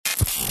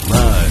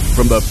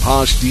from the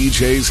POSH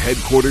DJs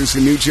headquarters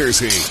in New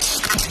Jersey.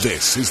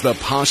 This is the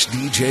POSH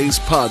DJs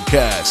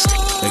podcast,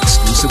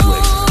 exclusively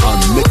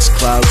on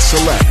Mixcloud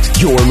Select.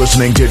 You're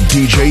listening to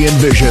DJ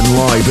NVision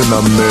live in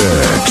the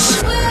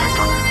mix.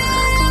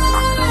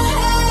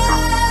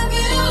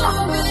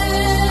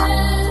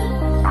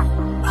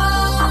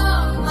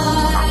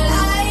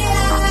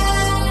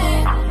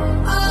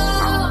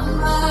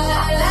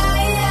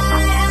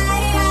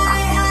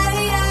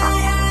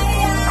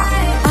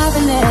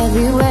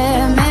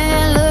 Everywhere,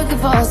 man, looking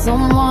for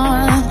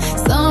someone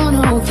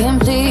who can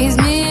please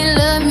me,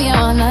 love me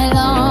all night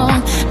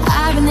long.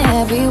 I've been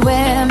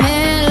everywhere,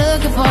 man,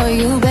 looking for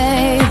you,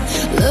 babe,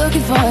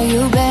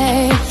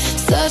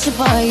 searching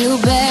for you,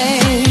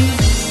 babe.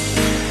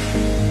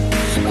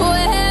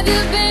 Where have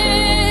you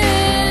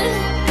been?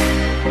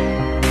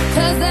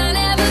 'Cause I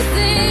never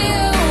see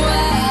you.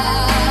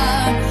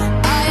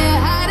 Are you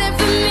hiding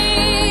from me?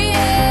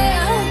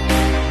 Yeah.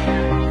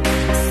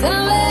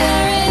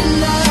 Somewhere in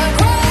the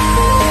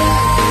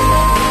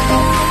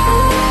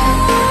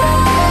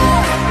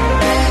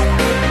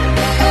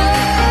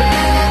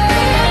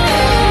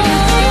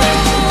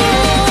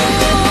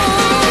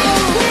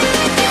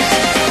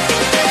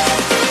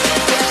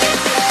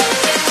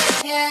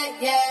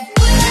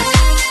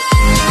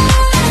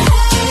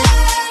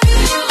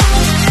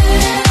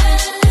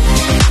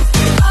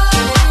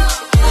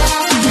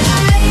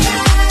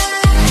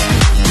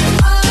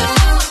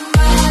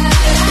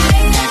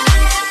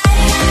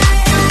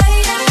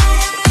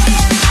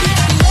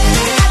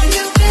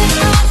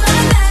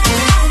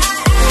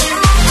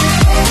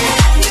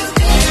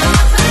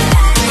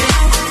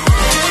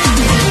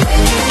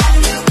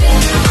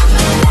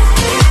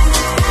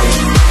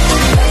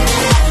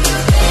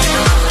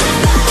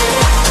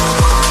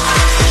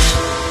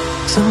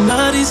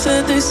Somebody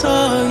said they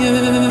saw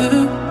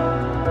you.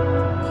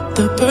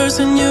 The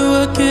person you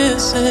were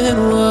kissing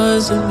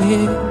wasn't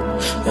me,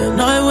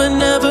 and I would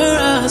never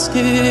ask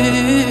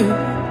you.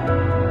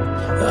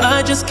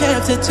 I just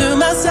kept it to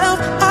myself.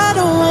 I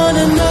don't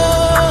wanna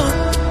know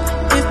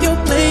if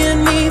you're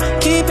playing me,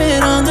 keep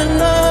it on the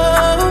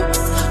low,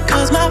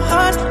 'cause my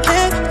heart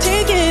can't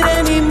take it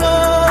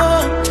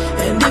anymore.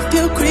 And if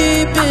you're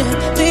creeping,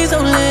 please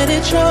don't let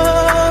it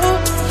show.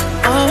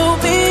 Oh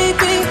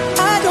baby,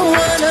 I don't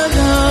wanna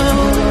know.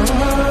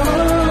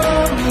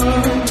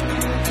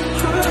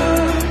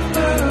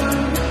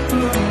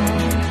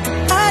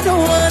 I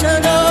don't wanna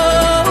know.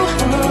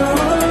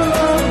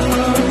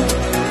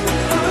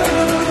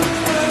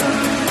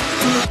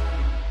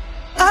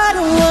 I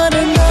don't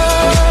wanna know.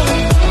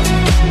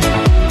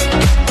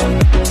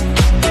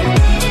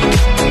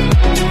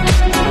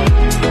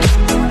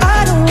 I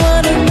don't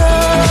wanna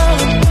know.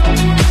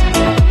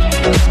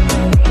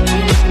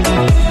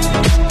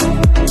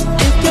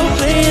 If you're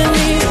playing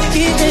me,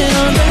 keep it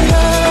on the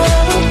low.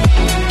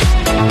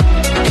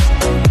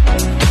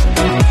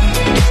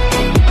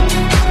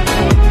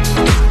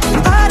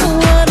 I don't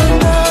wanna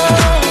know.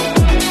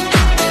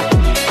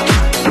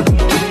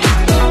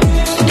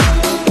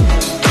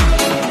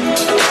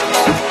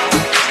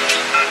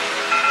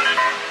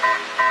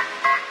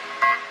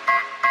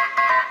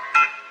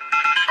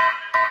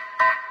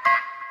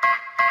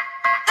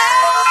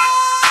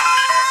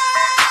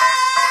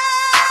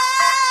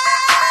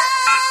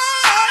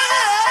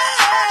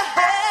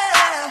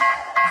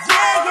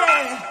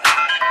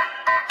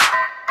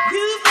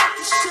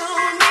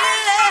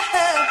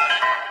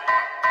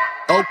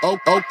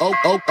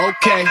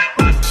 Okay.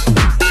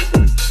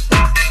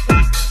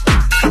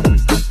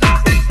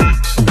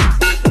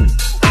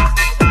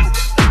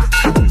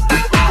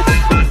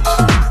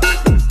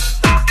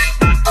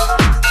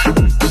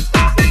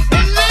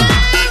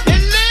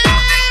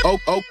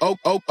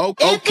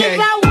 Okay.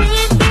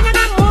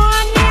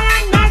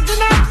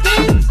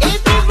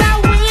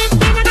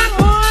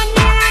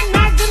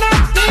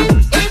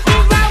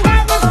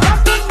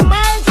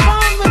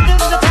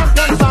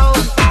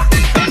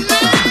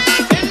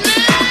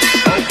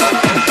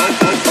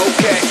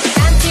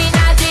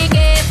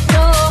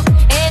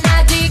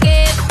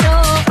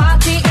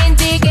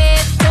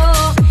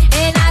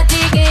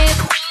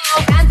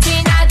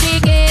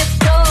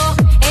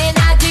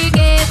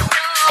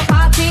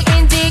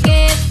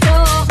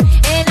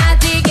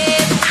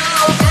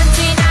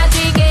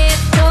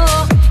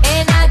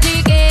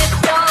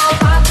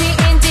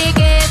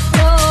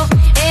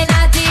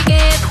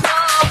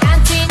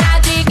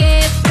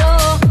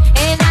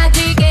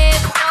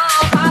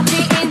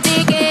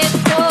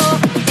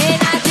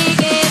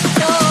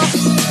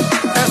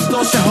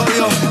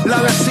 La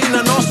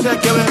vecina no sé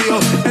qué bebió,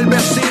 el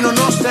vecino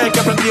no sé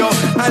qué prendió,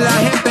 a la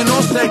gente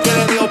no sé qué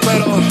le dio,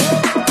 pero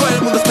todo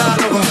el mundo está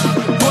loco,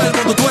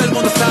 todo el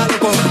mundo está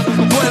loco,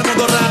 todo el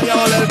mundo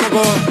rayado del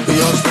coco, y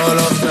yo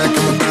solo sé que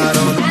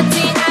montaron.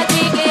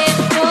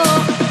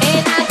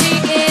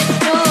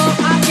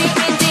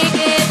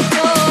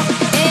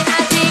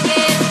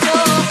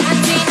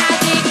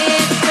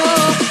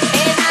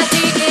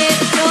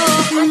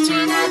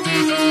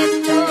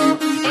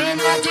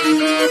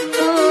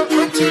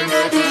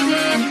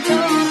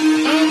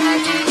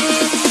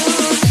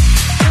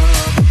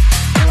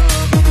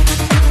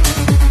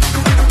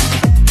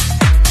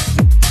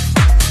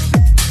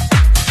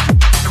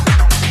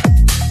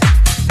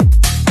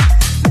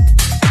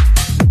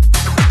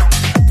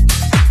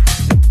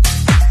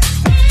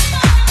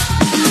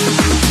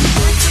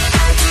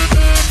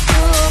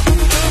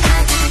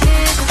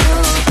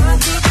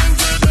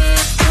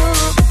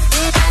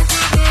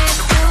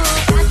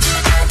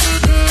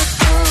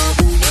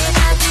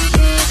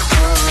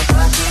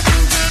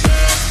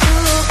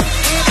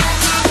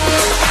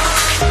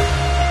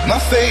 My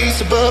face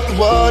above the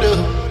water.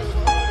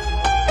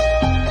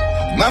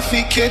 My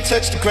feet can't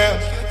touch the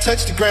ground,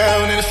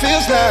 and it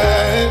feels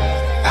like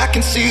I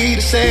can see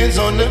the sands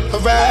on the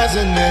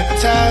horizon every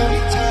time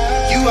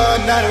you are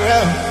not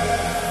around.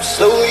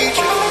 Slowly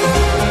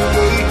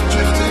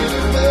drifting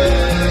away,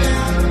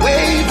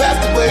 wave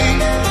after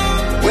wave,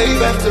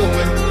 wave after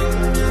wave.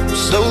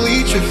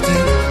 Slowly drifting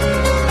away.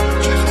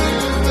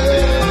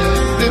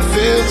 It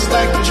feels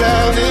like I'm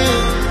drowning,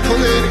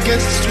 pulling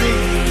against the stream,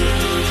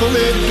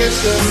 pulling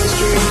against the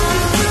stream.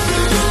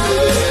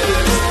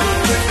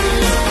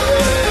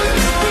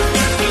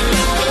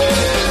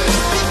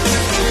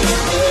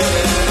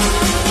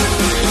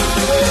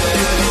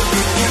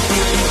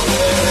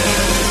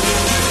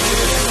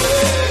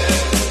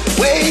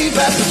 Wave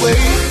after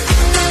wave.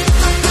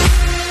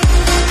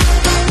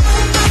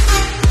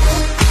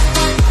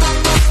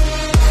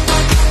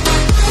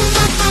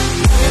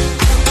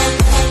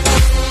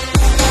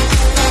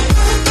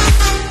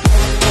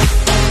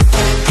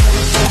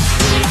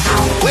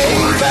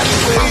 Wave after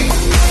wave.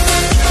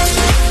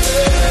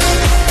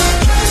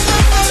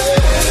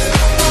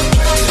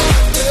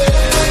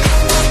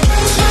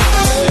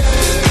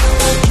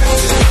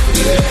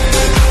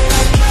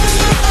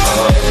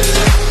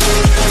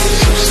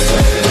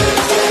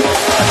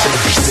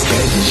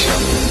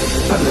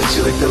 I let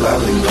you lick the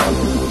lollipop.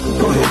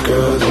 Go ahead,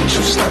 girl, don't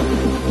you stop.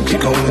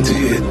 Keep going until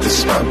you hit the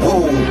spot.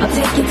 Whoa. I'll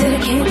take you to the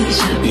candy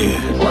shop. Yeah.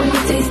 Want to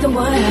taste of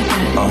what I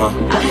got. I'll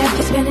have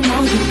you spending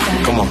all you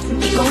got. Come on.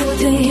 Keep going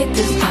until you hit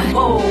the spot.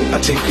 Whoa. I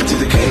take you to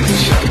the candy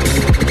shop.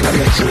 I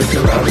let you lick the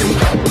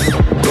lollipop.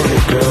 Go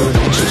ahead, girl,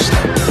 don't you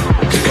stop.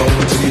 Keep going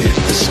until you hit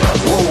the spot.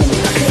 Whoa.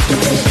 I'll take you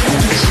to the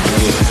candy shop.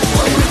 Yeah.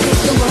 Want to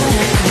taste of what I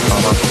got.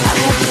 I'll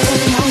have you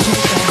spending all you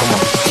got. Come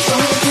on. Keep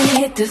going until you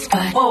hit the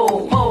spot. Whoa.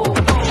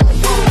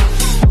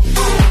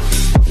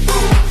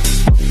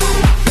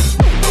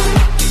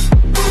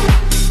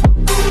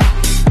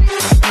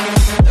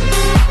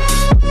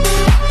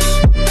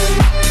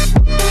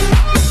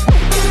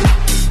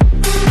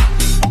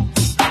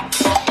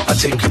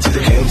 Take you to the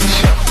candy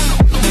shop.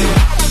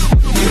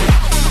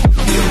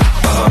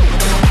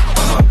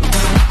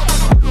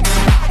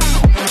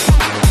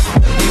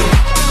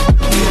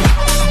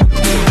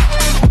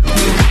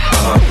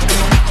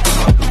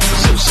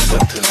 So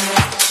seductive.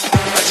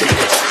 I take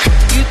it.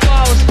 You thought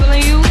I was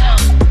feeling you?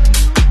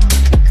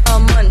 A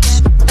munch.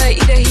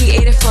 Either he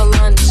ate it for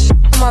lunch.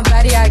 On my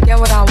body, I get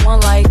what I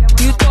want. Like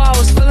you thought I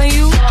was feeling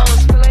you?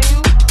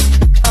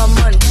 A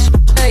munch.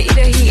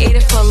 Either he ate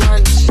it for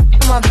lunch.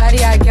 On my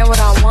body, I get what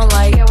I want.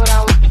 Like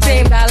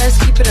same balance,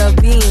 keep it a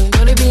beam.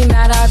 Know they be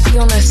mad, I be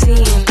on the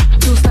scene.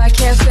 Too fat,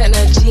 can't fit in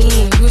a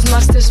jean. Use my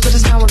stitch, but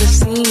it's not what it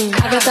seems.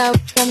 I got that,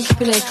 I'm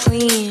keeping it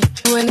clean.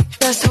 When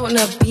that's holding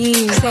a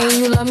beam.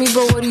 Saying you love me,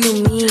 but what do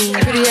you mean?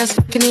 Pretty ass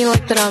fucking ain't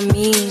like that I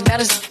mean. That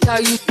is how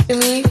you to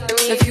me.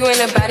 If you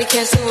ain't a baddie,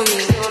 can't sit with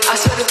me. I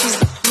swear that these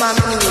my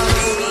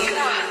enemies.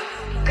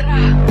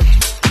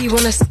 He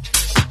wanna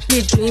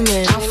be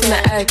dreaming. I'm from the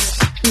X.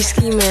 Be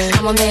scheming,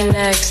 I'm on their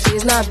next.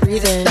 He's not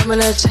breathing. I'm in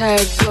a check,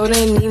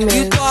 floating Neiman.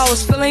 You thought I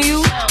was feeling you?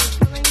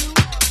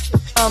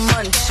 A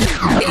munch.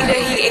 Either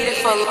he ate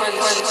it for lunch.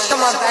 Show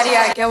my body,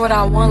 I get what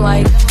I want.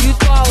 Like you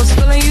thought I was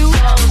feeling you?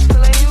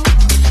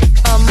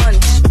 A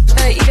munch.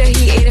 Either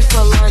he ate it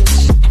for lunch.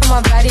 Show my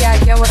body, I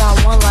get what I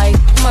want. Like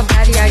my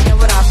body, I get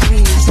what I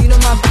please. You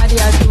know my body,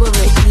 I do it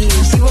with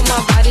ease. See what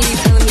my body, you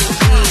feeling me,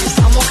 please.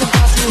 I'm walking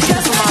past you,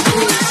 step on my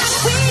breeze.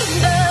 We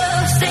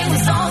love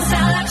singing songs,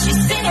 sound like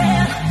she's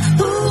singing.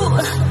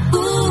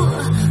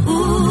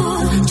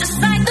 Just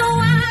like the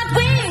white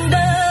winged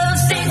dove,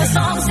 sing a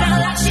song, sound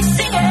like she's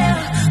singing.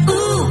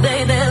 Ooh,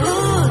 baby,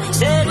 ooh,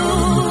 said ooh.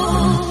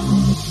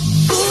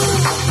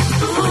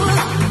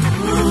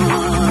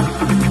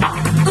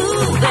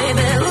 Ooh,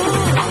 baby,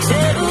 ooh,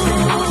 said ooh.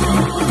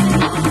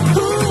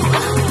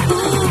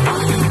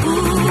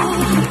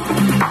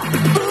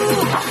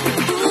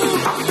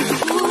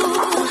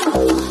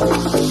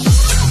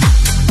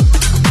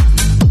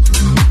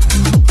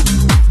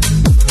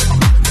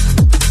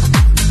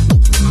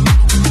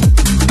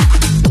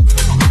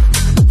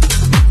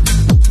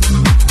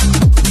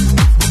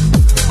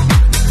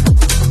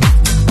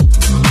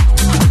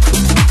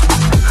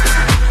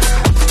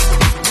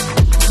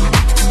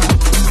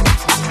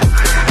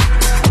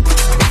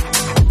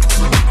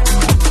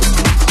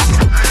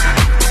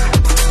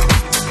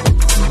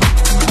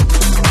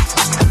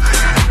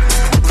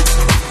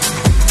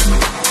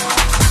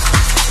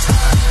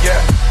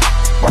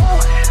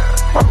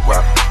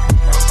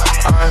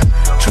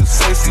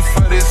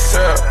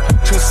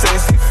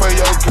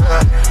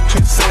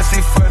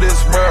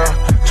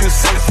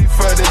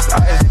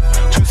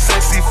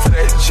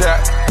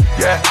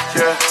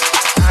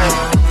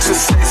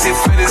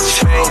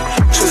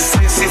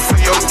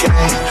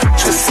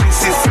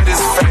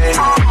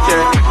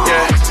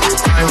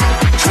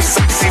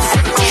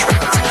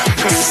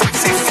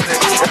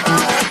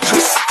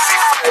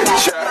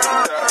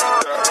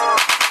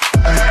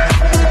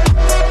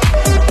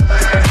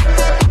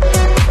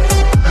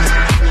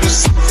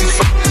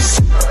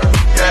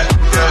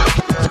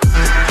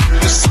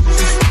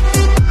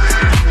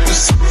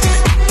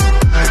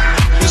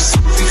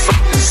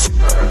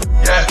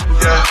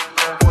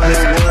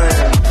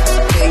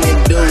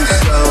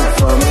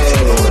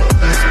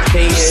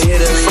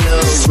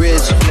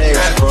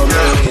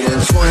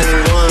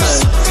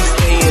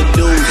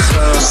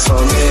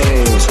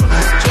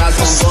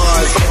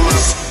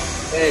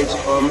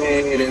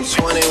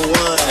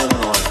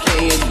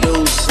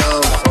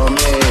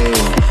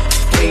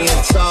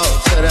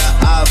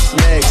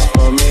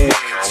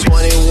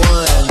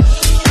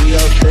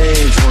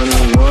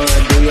 21,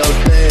 do your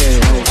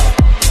thing.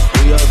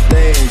 Do your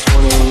thing,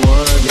 21.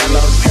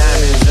 Yellow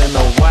diamonds in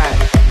the white.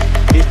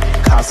 It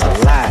costs a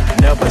lot.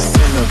 Never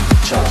seen a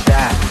bitch or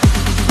die.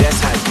 That's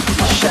how you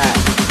get shot.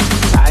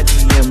 I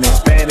DM in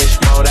Spanish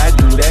mode. I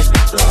do that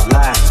shit a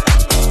lot.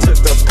 Took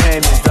the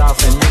panties off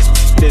and this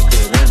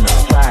bigger than a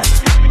plot.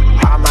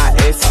 All my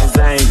exes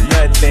ain't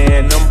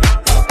nothing. Them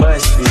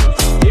busted.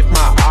 If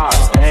my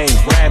odds ain't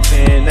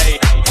rapping, they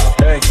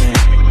ducking.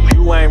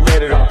 You ain't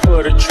ready to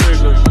pull the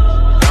trigger.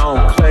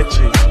 Don't clutch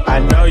it. I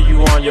know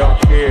you on your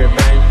period,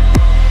 baby.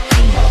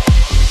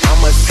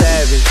 I'm a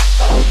savage.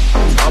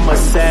 I'm a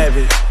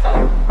savage.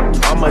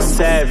 I'm a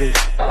savage.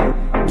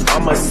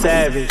 I'm a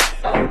savage.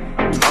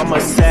 I'm a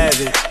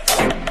savage.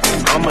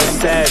 I'm a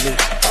savage.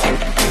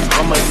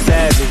 I'm a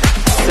savage.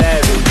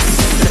 Savage.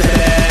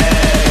 Savage.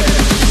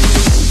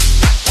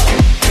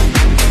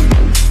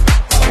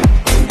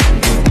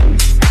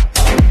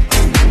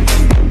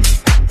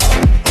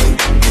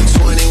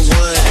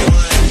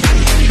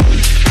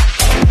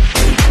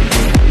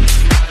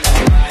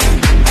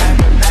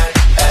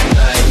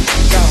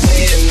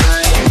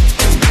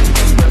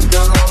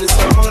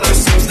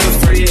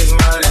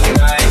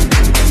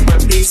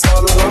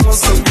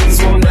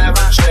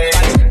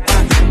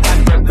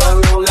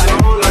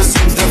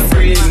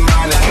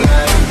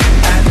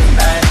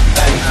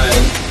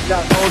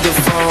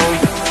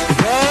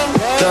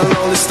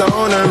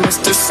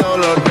 Mr.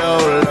 Solo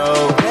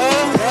Dolo.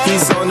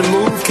 He's on the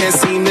move, can't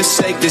seem to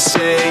shake the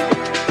shade.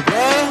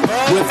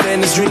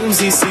 Within his dreams,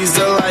 he sees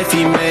the life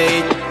he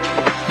made.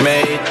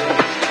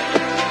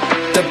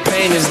 The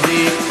pain is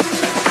deep.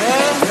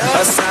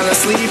 A silent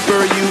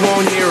sleeper, you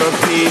won't hear a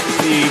peep.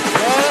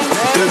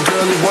 The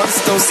girl he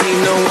wants don't see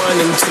no one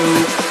and two.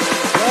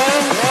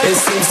 It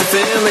seems the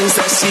feelings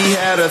that she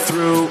had her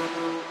through.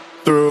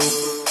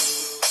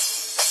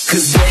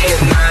 Cause day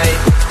and night,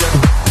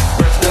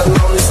 the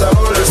lonely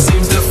stoner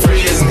seems to free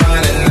his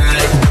mind at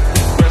night.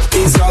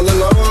 He's all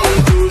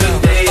alone through the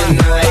day and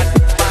night.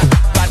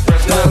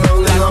 The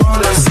lonely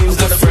loner seems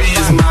to free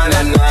his mind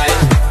at night.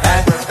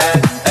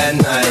 At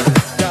night.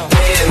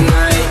 Day and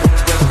night.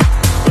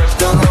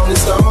 The lonely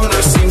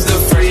stoner seems to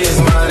free his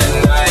mind at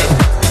night.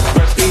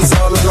 He's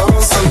all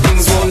alone, some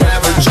things will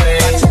never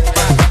change.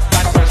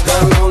 The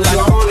lonely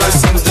loner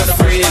seems to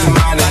free his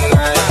mind at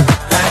night.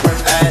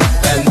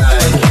 At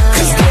night.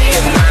 Cause day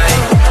and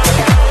night,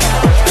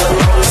 the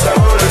lonely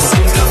stoner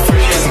seems to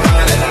free his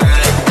mind at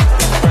night.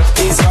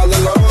 He's all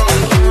alone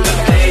through the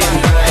day and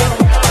night.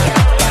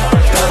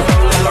 The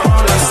lonely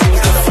loner seems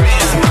to free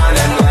his mind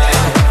at night.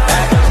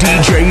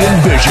 DJ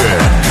NVision.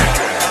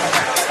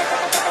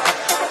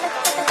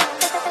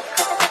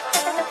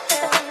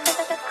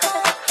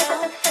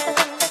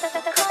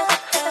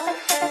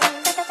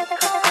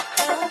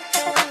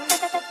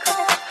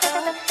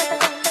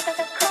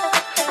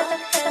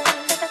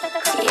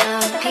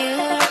 You're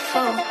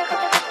beautiful,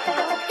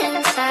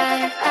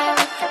 inside out,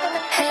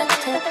 head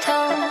to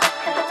toe.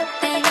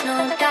 Ain't no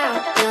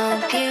doubt you're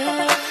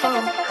beautiful,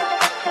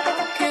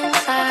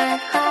 inside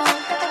out,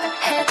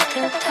 head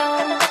to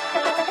toe.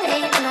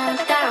 Ain't no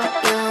doubt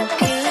you're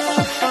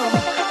beautiful,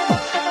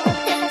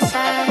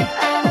 inside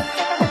out,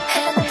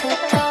 head to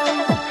toe.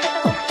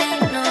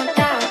 Ain't no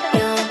doubt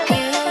you're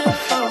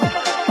beautiful,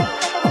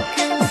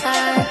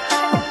 inside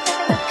out,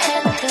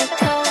 head to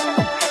toe.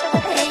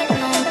 Ain't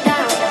no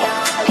doubt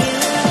you're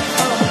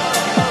beautiful.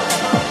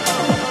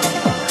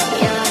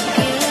 You're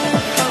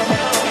beautiful.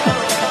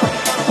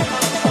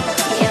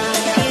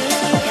 You're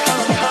beautiful.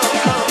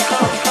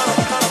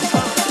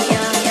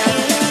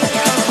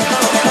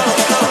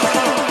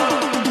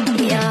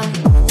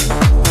 You're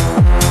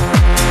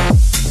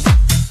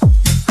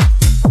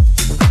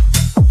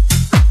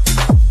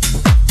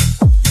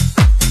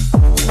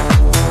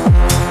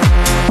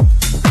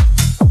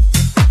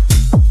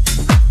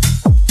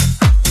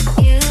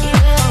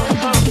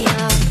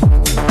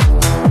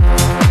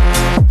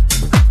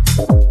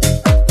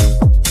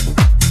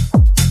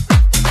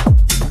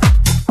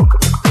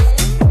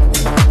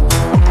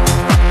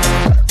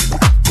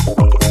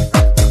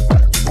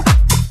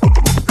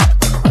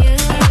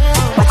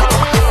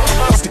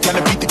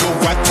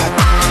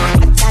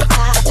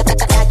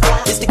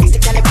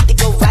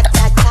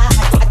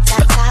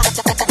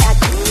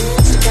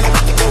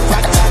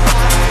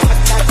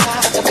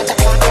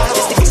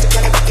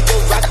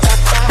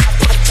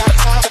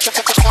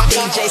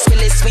DJ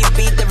spill it, sweet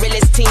beat, the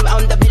realest team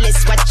on the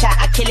realest. Watch out,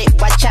 I kill it,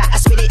 watch out, I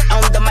spit it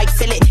on the mic,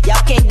 feel it.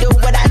 Y'all can't do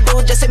what I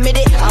do, just admit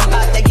it. I'm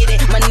about to get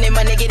it,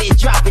 money, get it,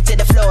 drop it to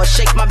the floor.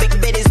 Shake my big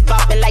bitties,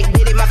 bopping like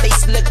did it. My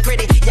face look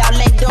pretty, y'all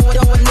ain't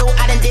doing new,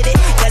 I done did it.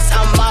 Cause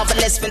I'm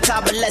marvelous,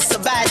 fantabulous, a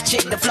bad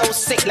chick. The flow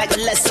sick like a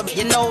lesson.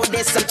 You know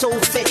this, I'm too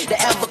fit to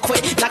ever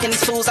quit. Knocking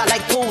these fools out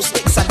like pool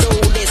sticks. I do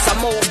this, I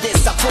move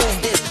this, I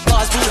prove this.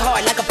 Bars be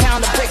hard like a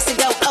pound of bricks and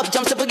go up,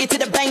 jump to boogie to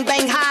the bang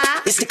bang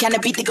high. It's the kind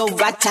of beat that go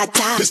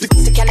rat-ta-ta. It's the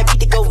kind of beat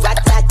that go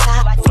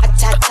rat-ta-ta,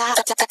 rat-ta-ta,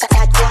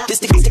 rat-ta-ta. This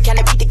the kind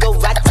of beat that go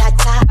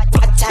rat-ta-ta,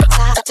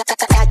 rat-ta-ta,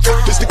 rat-ta-ta.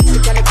 This the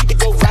kind of beat that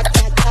go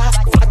rat-ta-ta,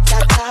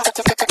 rat-ta-ta,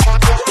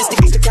 rat-ta-ta.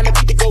 This the kind of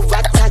beat that go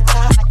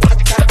rat-ta-ta,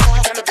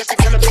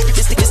 rat-ta-ta.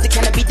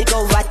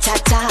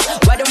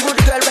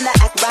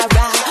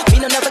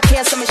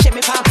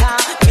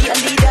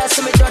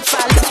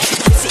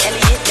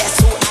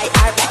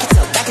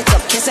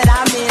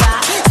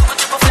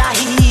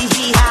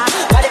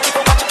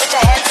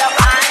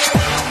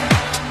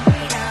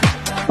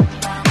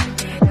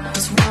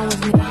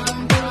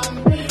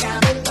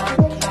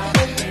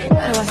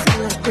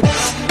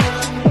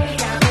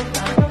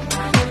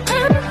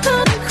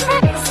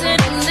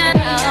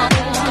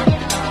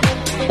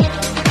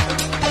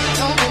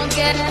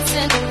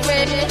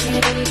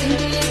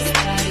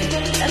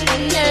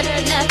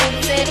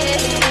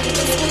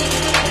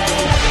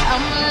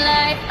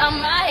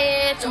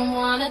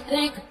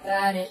 think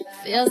about it.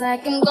 Feels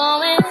like I'm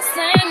going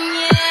insane,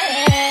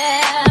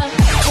 yeah.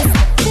 It's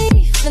a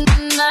thief in the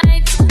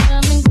night to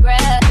come and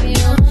grab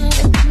you.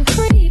 It can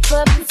creep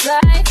up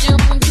inside you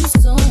and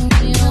consume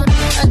you.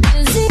 A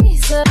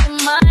disease of the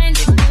mind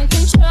that can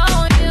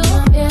control you.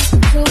 It's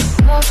too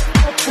close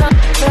to come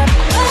back.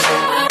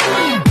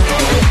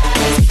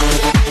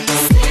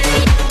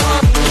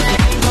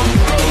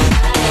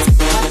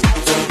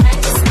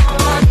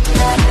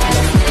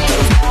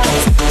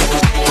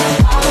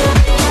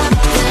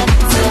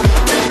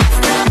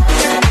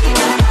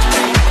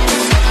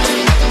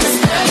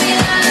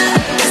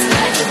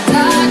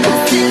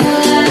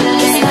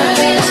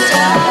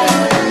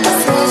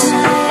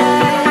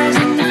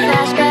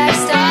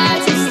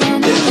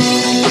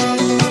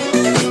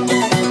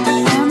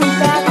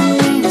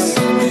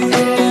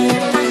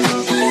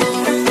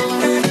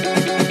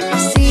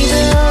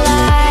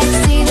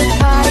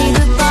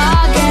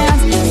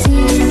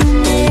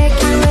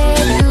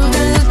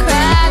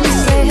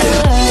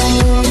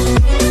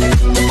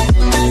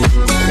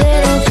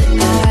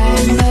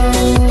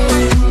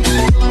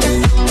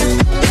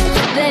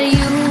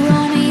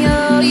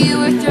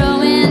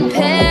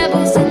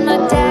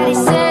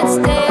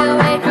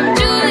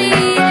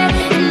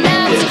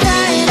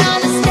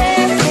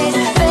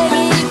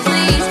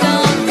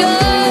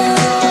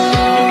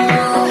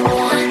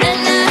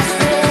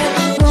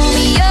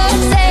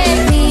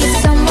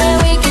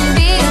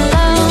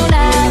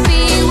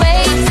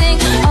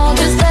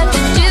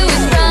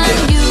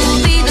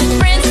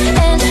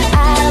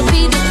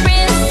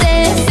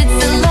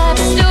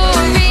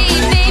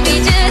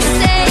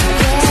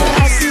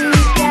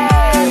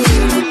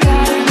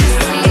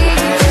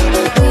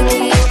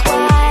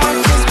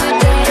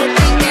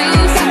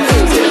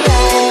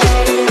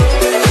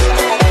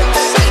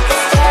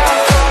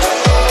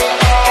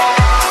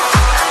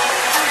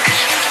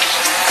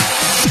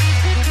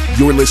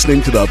 You're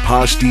listening to the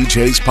Posh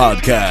DJs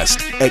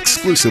podcast,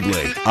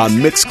 exclusively on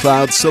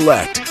Mixcloud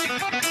Select.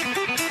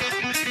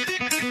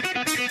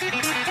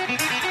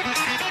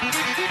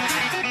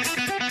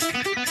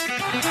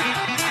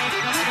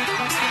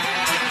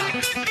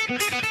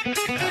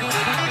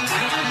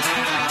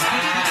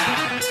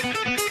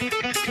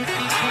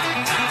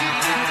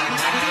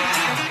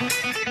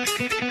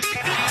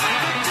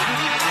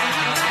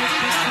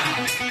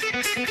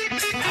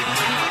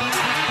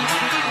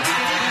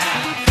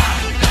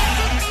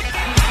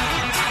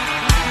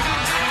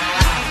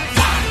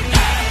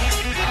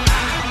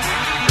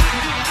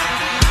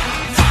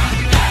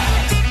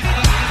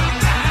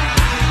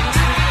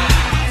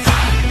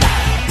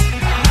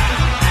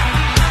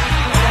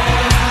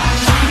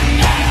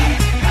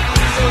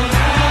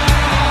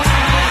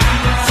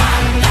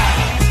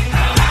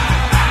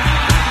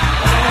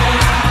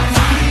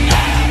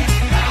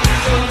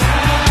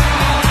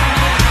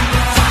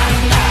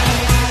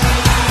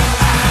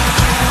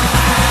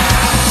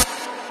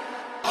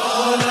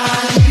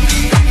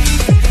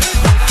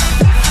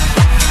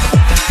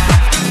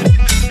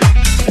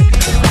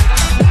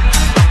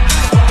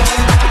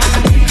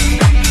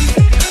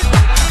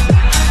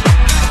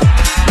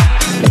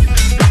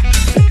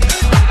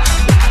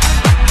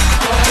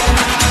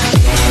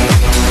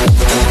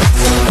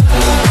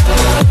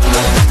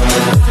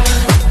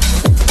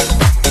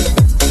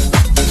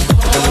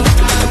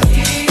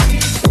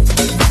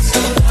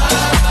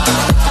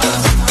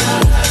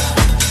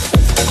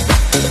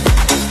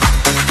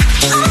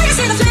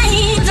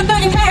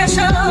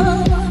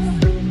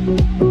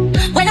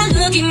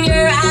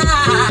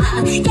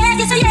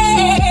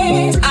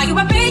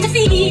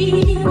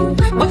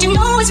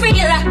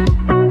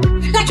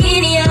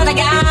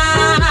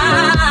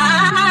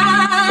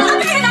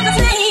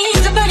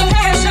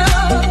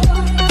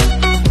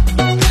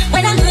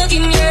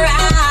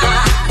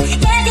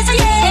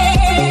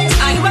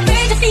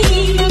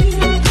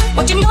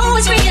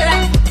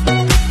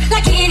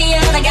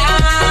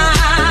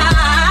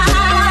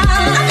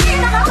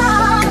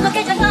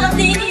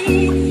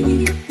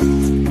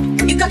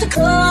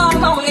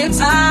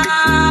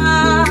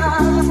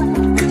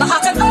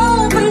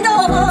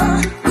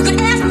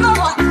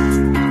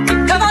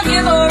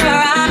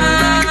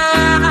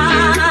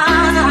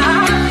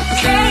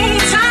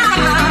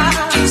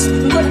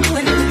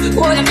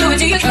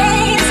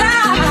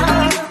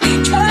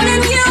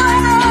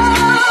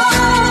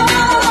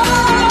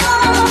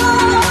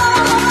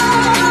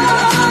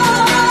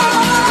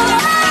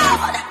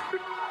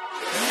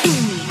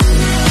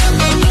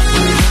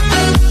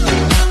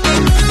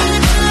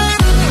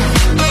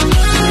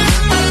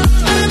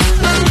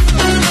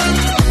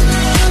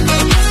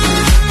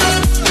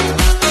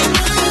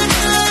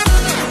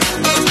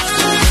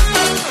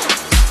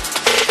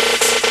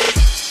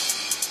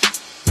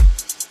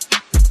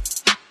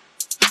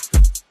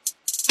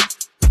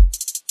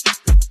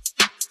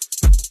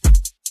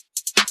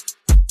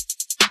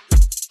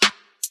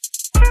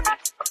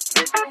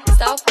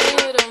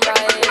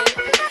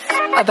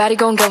 A baddie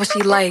gon' get what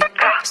she like.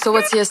 So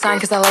what's your sign?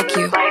 Cause I like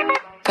you.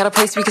 Got a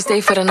place we can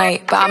stay for the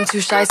night, but I'm too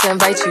shy to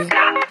invite you.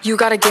 You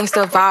got a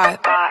gangsta vibe,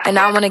 and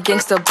I want a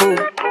gangsta boo.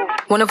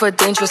 one of a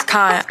dangerous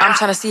kind. I'm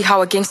tryna see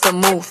how a gangster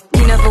move.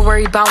 He never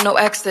worried about no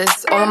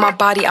exes. All on my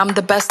body, I'm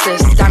the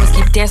bestest. Diamonds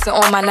keep dancing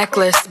on my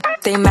necklace.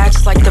 They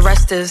match like the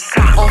rest is.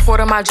 On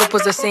 4 my drip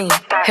was the same.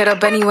 Hit a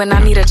Benny when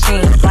I need a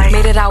chain.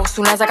 Made it out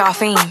soon as I got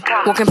fame.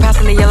 Walking past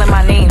and they yelling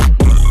my name.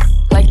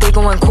 Like they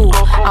going cool.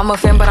 I'm a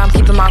fan, but I'm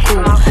keeping my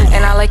cool.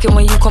 And I like it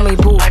when you call me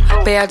boo.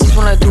 Babe, I just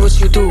wanna do what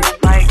you do.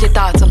 Get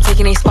thoughts, I'm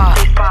taking a spot.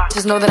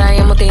 Just know that I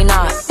am what they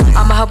not.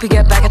 I'ma help you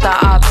get back at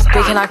the ops.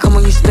 Babe, can I come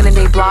when you spinning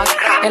they block?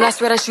 And I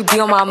swear that you be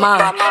on my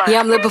mind. Yeah,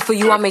 I'm living for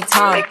you, I make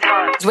time.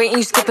 Waiting,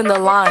 you skipping the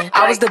line.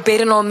 I was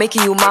debating on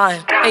making you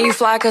mine. And you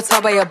fly, I could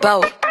tell by your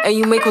belt. And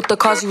you make with the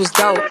cause you was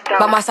dealt.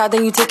 By my side,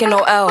 then you taking no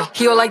L.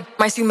 He all like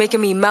mice, you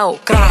making me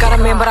melt. Got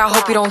a man, but I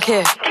hope he don't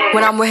care.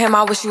 When I'm with him,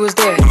 I wish you was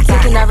there.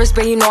 Taking that risk,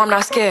 but you know I'm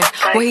not scared.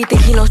 When he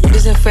think he knows shit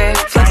isn't fair.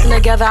 Flexing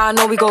together, I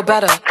know we go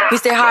better. We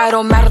stay high, it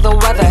don't matter the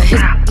weather.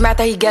 His mad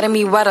that he getting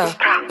me wetter.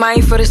 Mine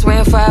ain't for this way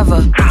and forever.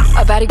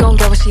 A baddie gon'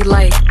 get what she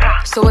like.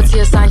 So what's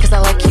your sign, cause I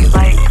like you.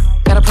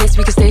 Got a place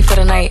we can stay for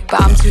the night,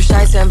 but I'm too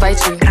shy to invite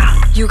you.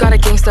 You got a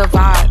gangster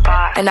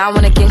vibe, and I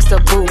want a gangster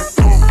boo.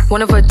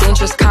 One of a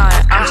dangerous kind,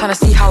 I'm tryna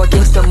see how a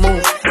gangster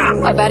move.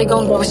 A baddie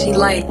gon' get what she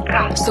like.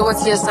 So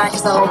what's your sign,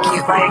 cause I like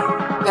you.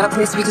 Got a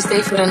place we can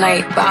stay for the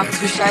night, but I'm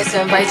too shy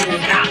to invite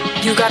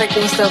you. You got a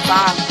gangster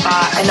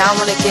vibe, and I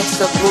want a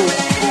gangster boo.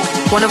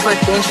 One of a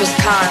dangerous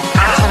kind,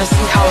 I'm tryna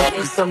see how a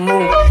gangster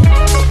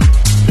move.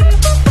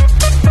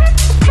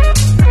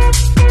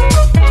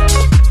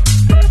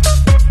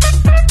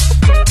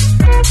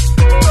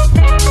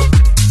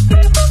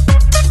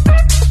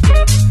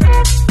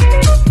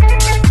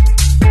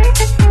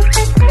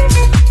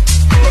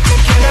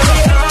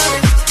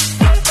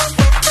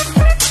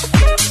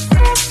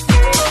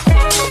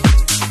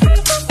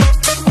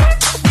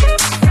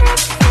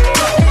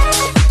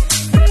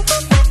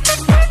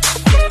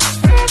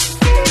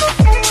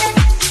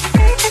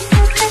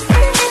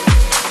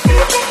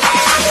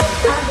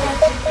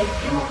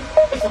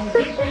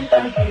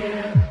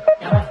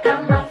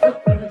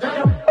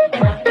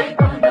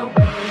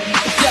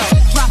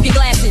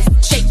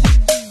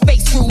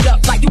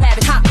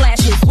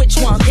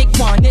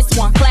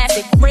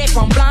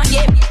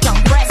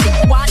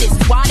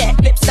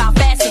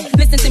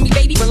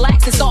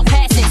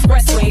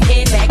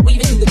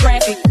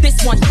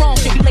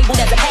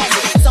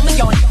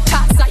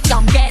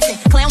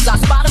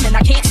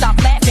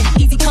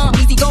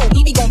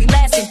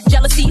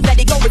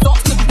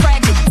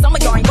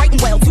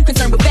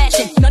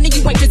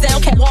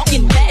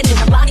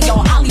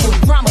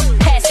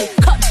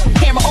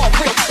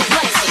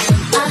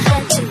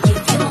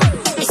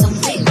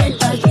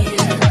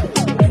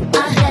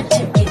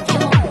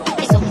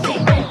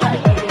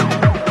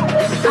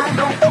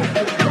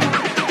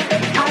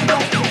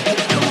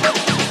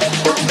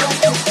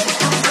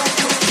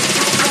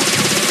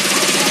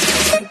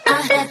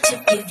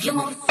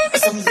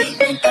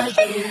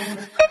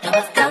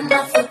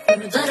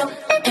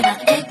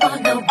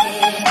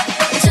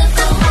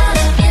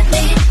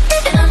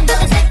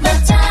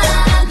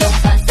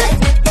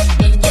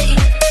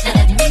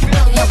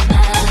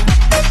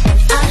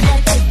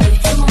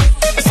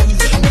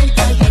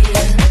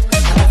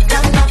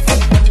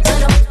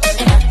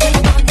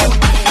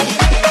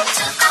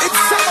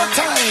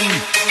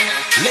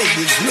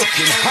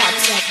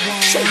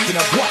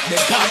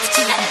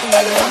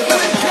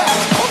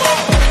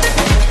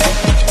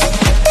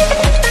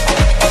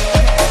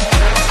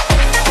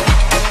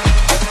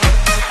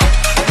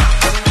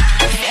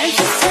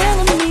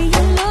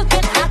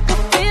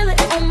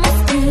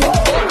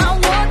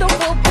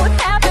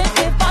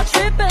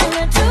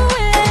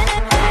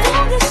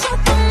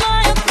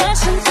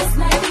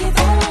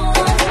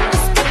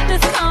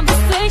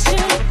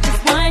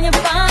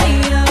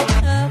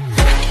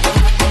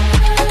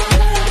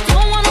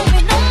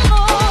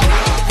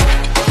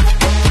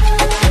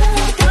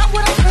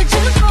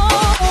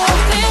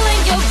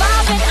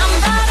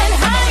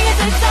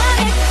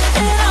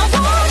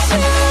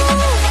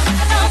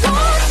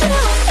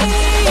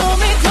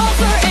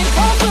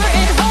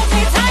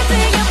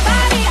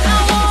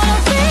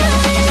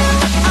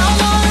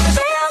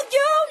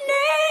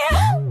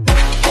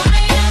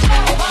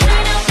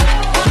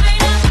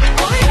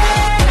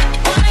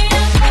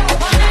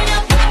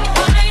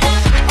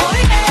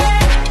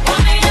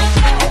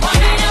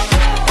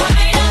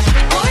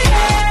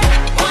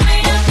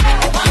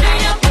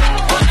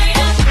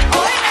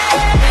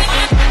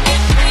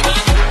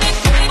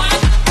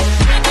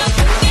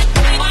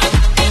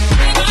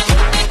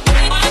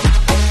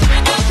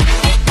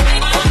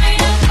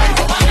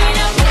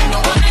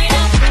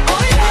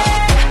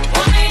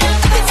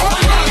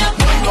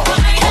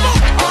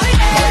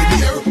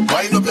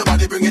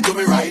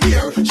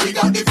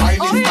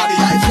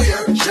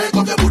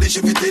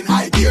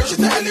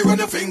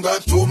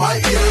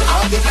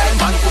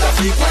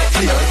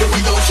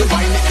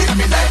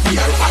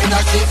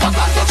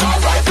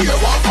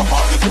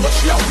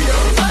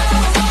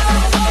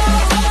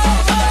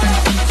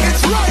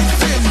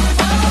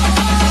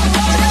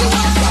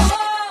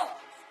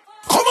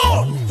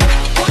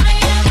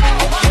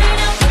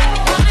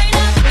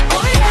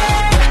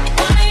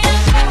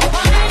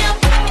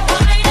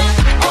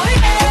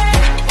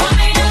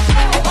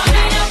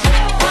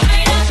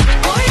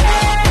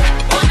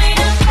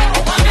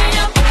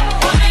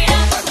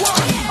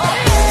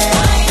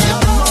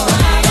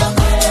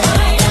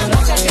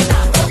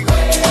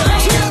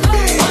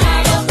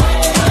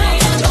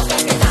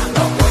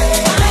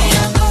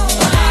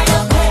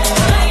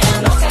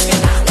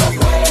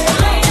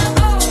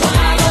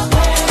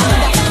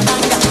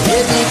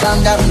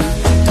 calm down,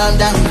 calm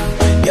down.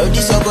 Yo,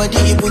 this your body,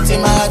 it puts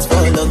in my heart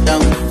for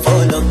lockdown,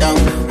 oh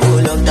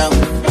lockdown.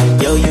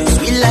 Yo, you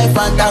sweet life,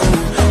 phantom,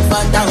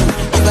 phantom.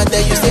 If I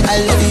tell you say I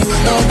love you,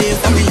 no day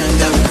for me, young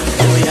girl,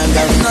 oh young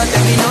girl. No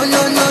tell me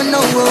no,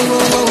 oh.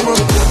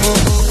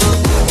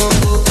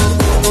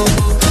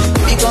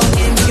 Baby, come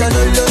give me your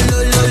lo.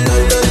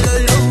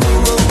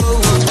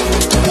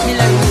 Give me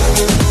like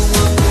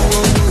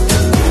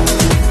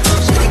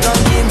she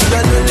come give me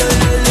your lo.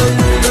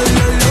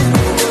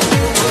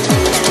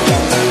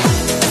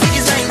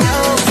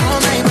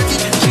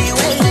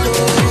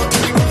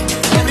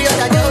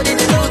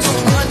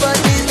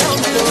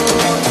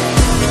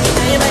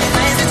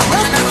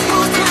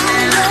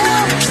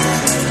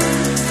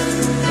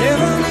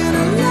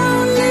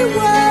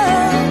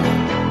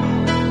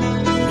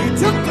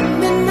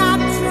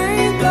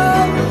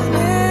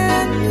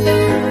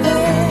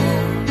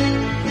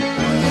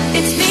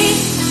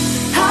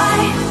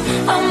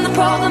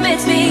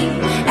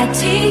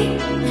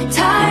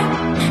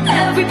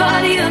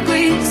 Everybody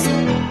agrees.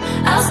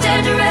 I'll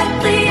stare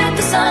directly at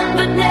the sun,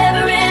 but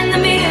never in the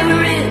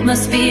mirror. It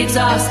must be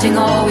exhausting,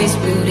 always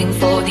rooting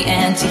for the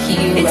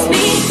anti-hero. It's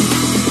me,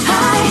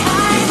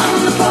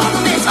 I'm the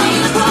problem, it's me,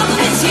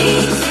 it's he,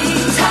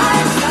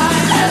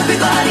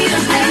 everybody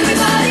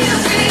agrees.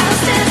 I'll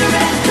stare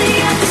directly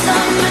at the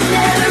sun, but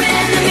never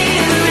in the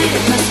mirror.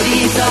 It must be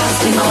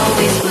exhausting,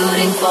 always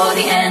rooting for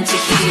the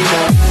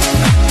anti-hero.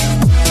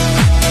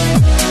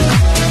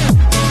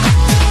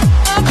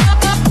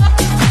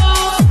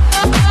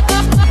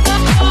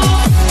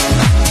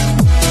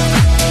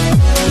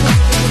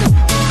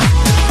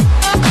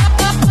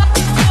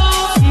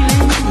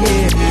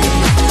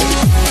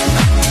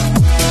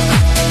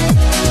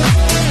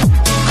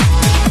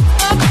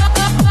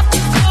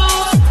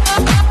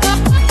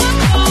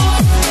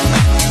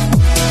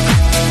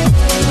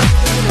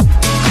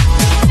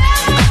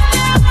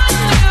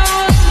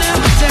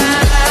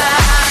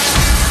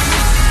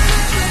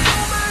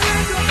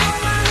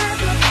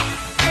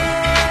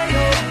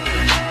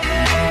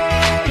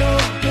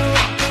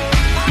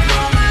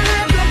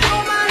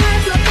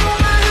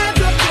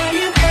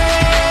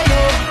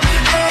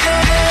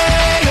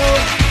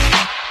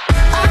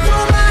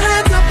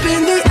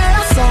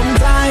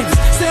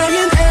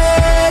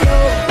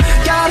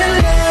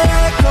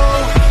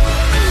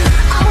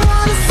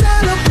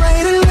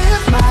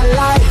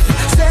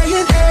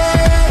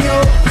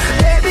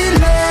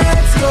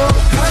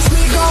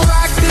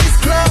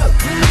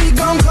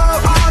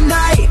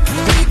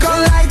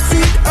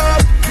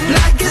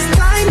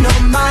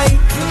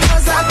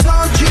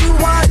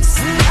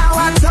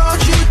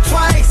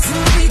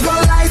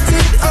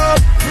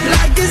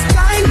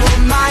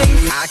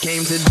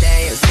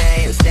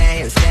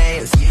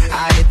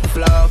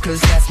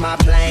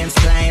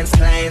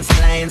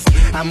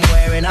 I'm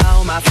wearing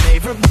all my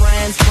favorite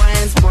brands.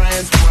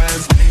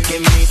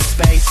 Give me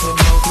space for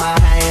both my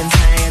hands.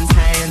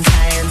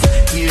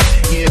 You,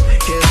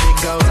 cause it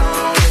goes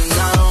on and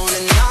on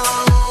and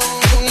on.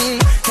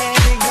 And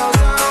it goes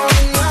on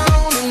and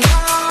on and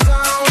on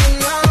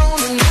and on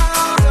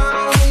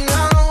and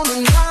on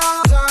and on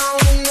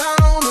and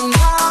on and on.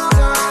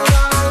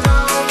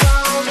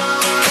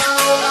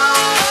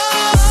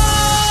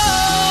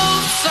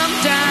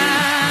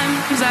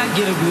 Sometimes I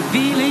get a good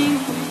feeling,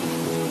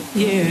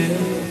 yeah.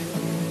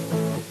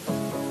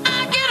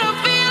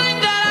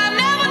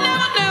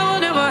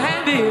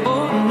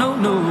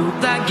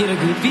 I get a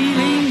good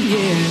feeling,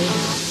 yeah.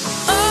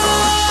 Oh,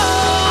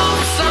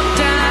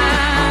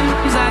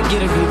 sometimes I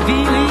get a good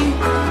feeling,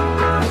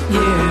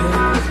 yeah.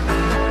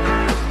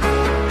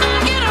 I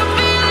get a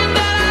feeling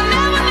that I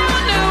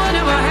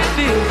never had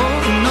before.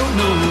 No,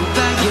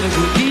 I get a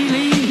good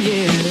feeling,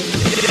 yeah.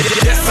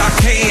 Yes, I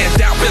can.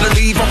 Doubt, better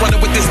leave. I'm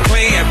running with this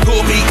plan.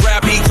 Pull me,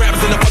 grab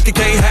us in the bucket,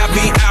 can't have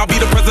me. I'll be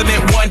the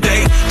president one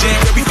day.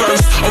 January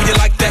 1st. Oh, you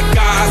like that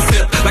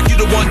gossip? Like you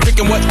the one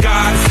drinking what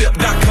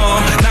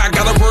gossip.com. Now I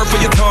got a word for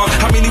your tongue.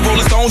 How many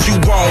Rolling Stones you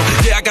want?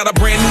 Yeah, I got a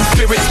brand new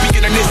spirit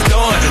speaking and it's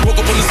done. Woke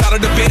up on the side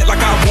of the bed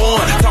like I won.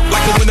 Talk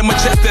like a wind in my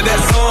chest to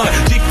that sun.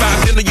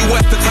 G5 in the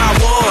US to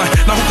Taiwan.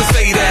 Now who can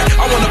say that?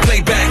 I wanna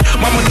play back.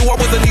 Mama knew I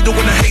was a needle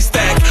in a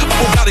haystack. A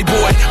Bugatti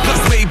boy,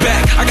 plus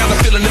Maybach. I got a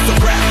feeling it's a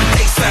rap.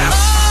 ASAP.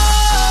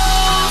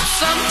 Oh,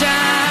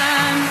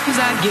 sometimes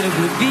I get a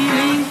good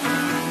feeling,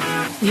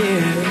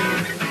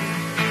 yeah.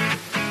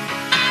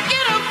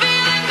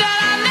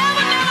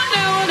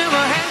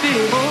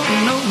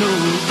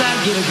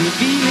 I get a good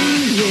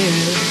feeling, yeah.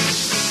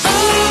 Oh,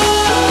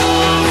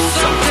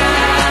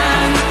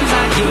 sometimes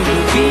I get a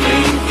good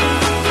feeling,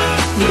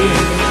 yeah.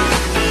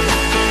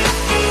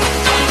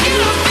 I get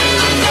a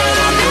feeling that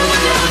I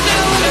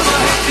never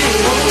had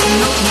before.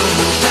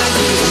 I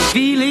get a good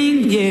feeling,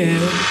 yeah.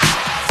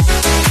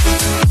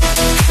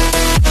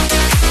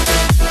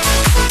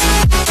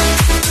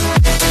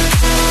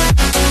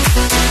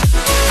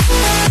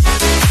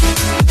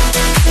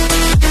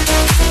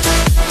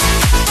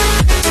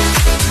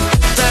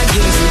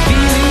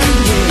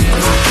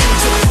 I